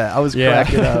loved that. I was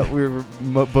cracking up. We were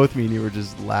both me and you were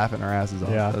just laughing our asses off.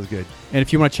 Yeah. That was good. And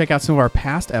if you want to check out some of our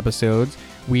past episodes,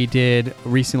 we did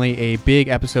recently a big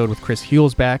episode with Chris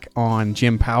Hulsbeck on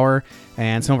Jim Power,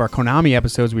 and some of our Konami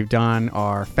episodes we've done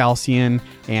are Falcion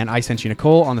and I Sent You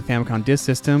Nicole on the Famicom Disk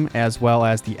System, as well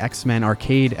as the X-Men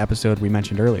Arcade episode we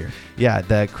mentioned earlier. Yeah,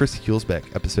 the Chris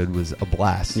Hulsbeck episode was a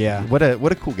blast. Yeah. What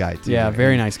a cool guy, too. Yeah,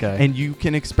 very nice guy. And you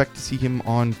can expect to see him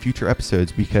on future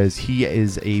episodes because he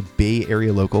is a Bay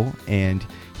Area local, and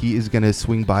he is going to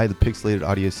swing by the Pixelated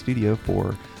Audio studio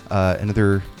for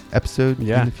another episode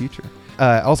in the future.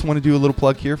 I also want to do a little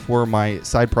plug here for my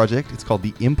side project. It's called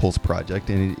The Impulse Project,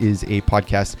 and it is a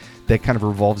podcast that kind of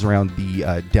revolves around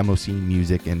the demo scene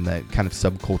music and the kind of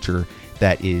subculture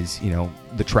that is,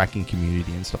 the tracking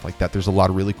community and stuff like that. There's a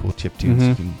lot of really cool chiptunes.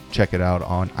 You can check it out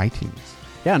on iTunes.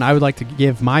 Yeah, and I would like to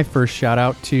give my first shout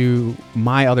out to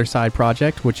my other side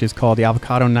project, which is called The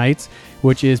Avocado Nights,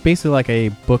 which is basically like a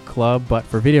book club, but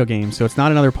for video games. So it's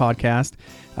not another podcast.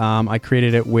 I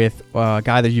created it with a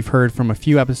guy that you've heard from a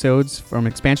few episodes from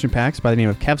expansion packs by the name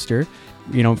of Kevster.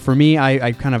 For me,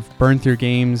 I kind of burned through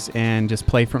games and just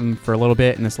played from for a little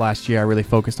bit. And this last year, I really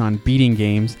focused on beating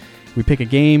games. We pick a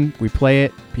game, we play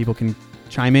it, people can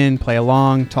chime in, play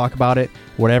along, talk about it,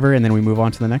 whatever, and then we move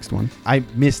on to the next one. I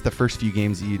missed the first few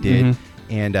games that you did.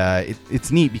 And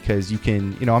it's neat because you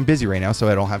can, I'm busy right now, so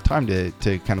I don't have time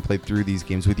to kind of play through these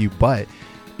games with you. But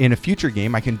in a future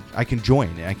game, I can join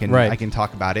and I can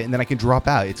talk about it, and then I can drop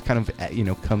out. It's kind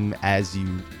of come as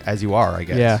you are, I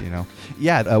guess.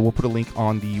 We'll put a link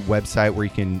on the website where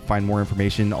you can find more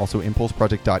information. Also,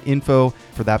 impulseproject.info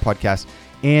for that podcast.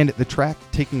 And the track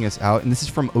taking us out, and this is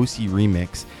from OC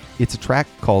Remix. It's a track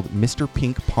called Mr.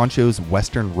 Pink Poncho's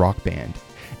Western Rock Band,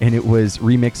 and it was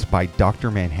remixed by Dr.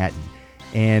 Manhattan.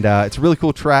 And it's a really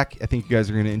cool track. I think you guys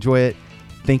are going to enjoy it.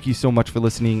 Thank you so much for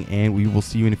listening, and we will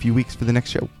see you in a few weeks for the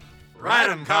next show. Ride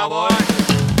 'em, cowboy!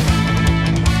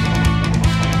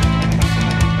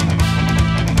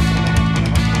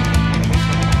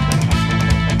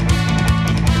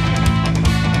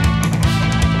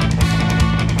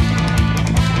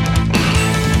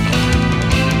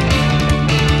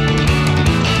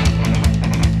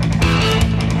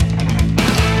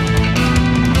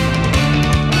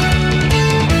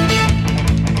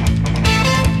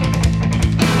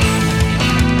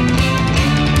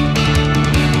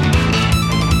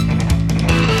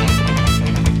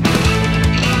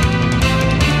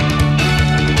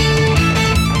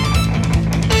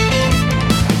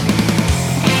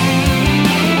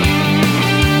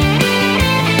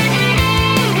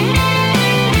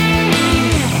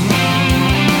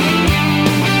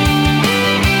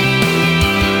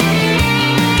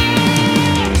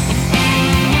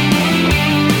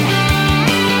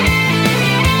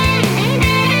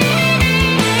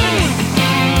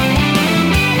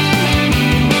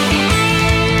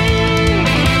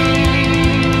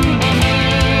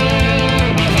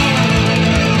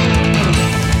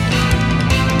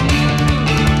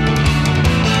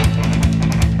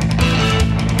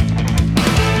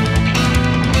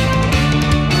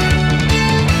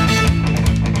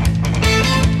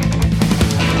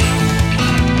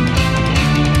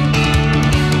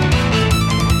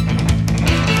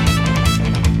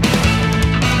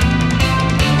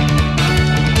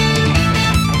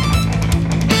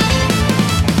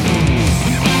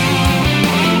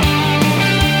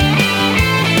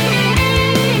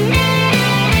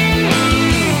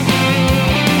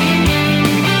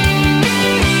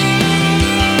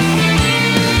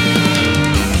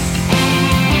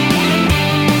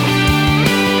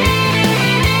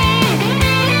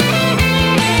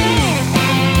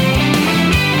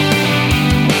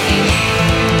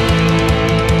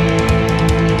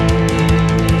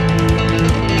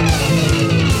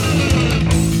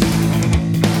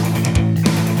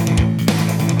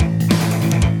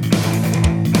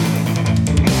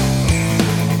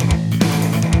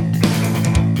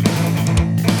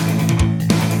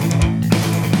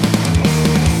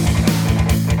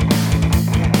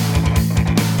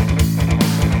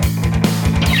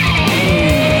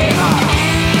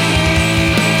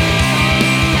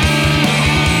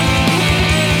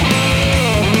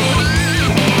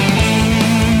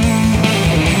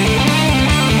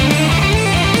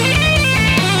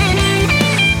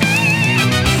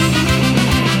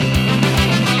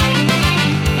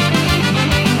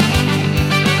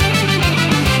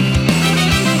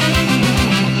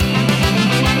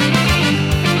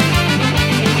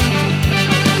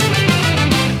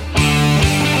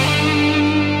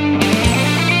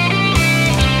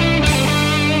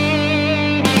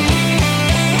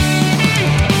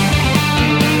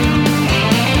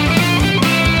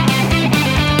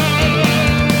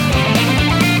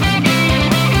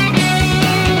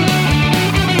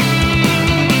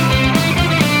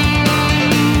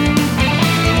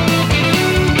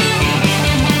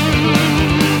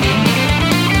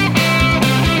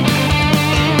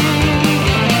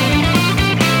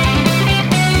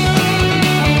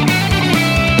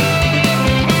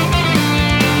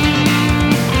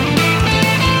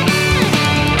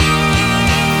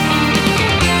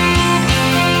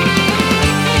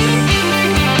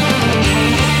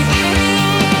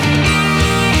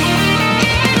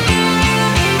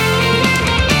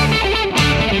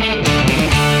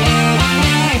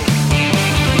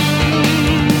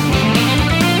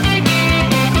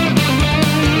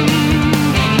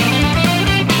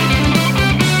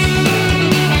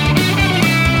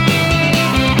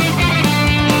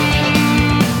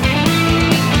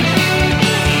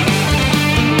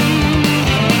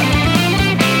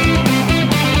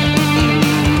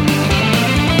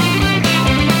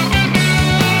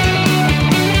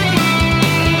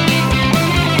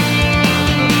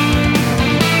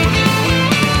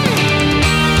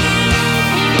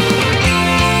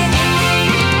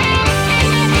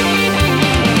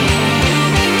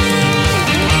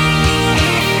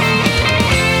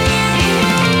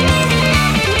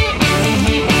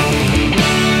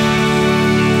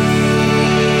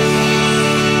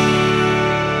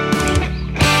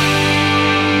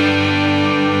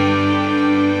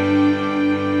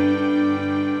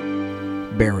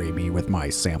 bury me with my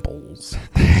samples.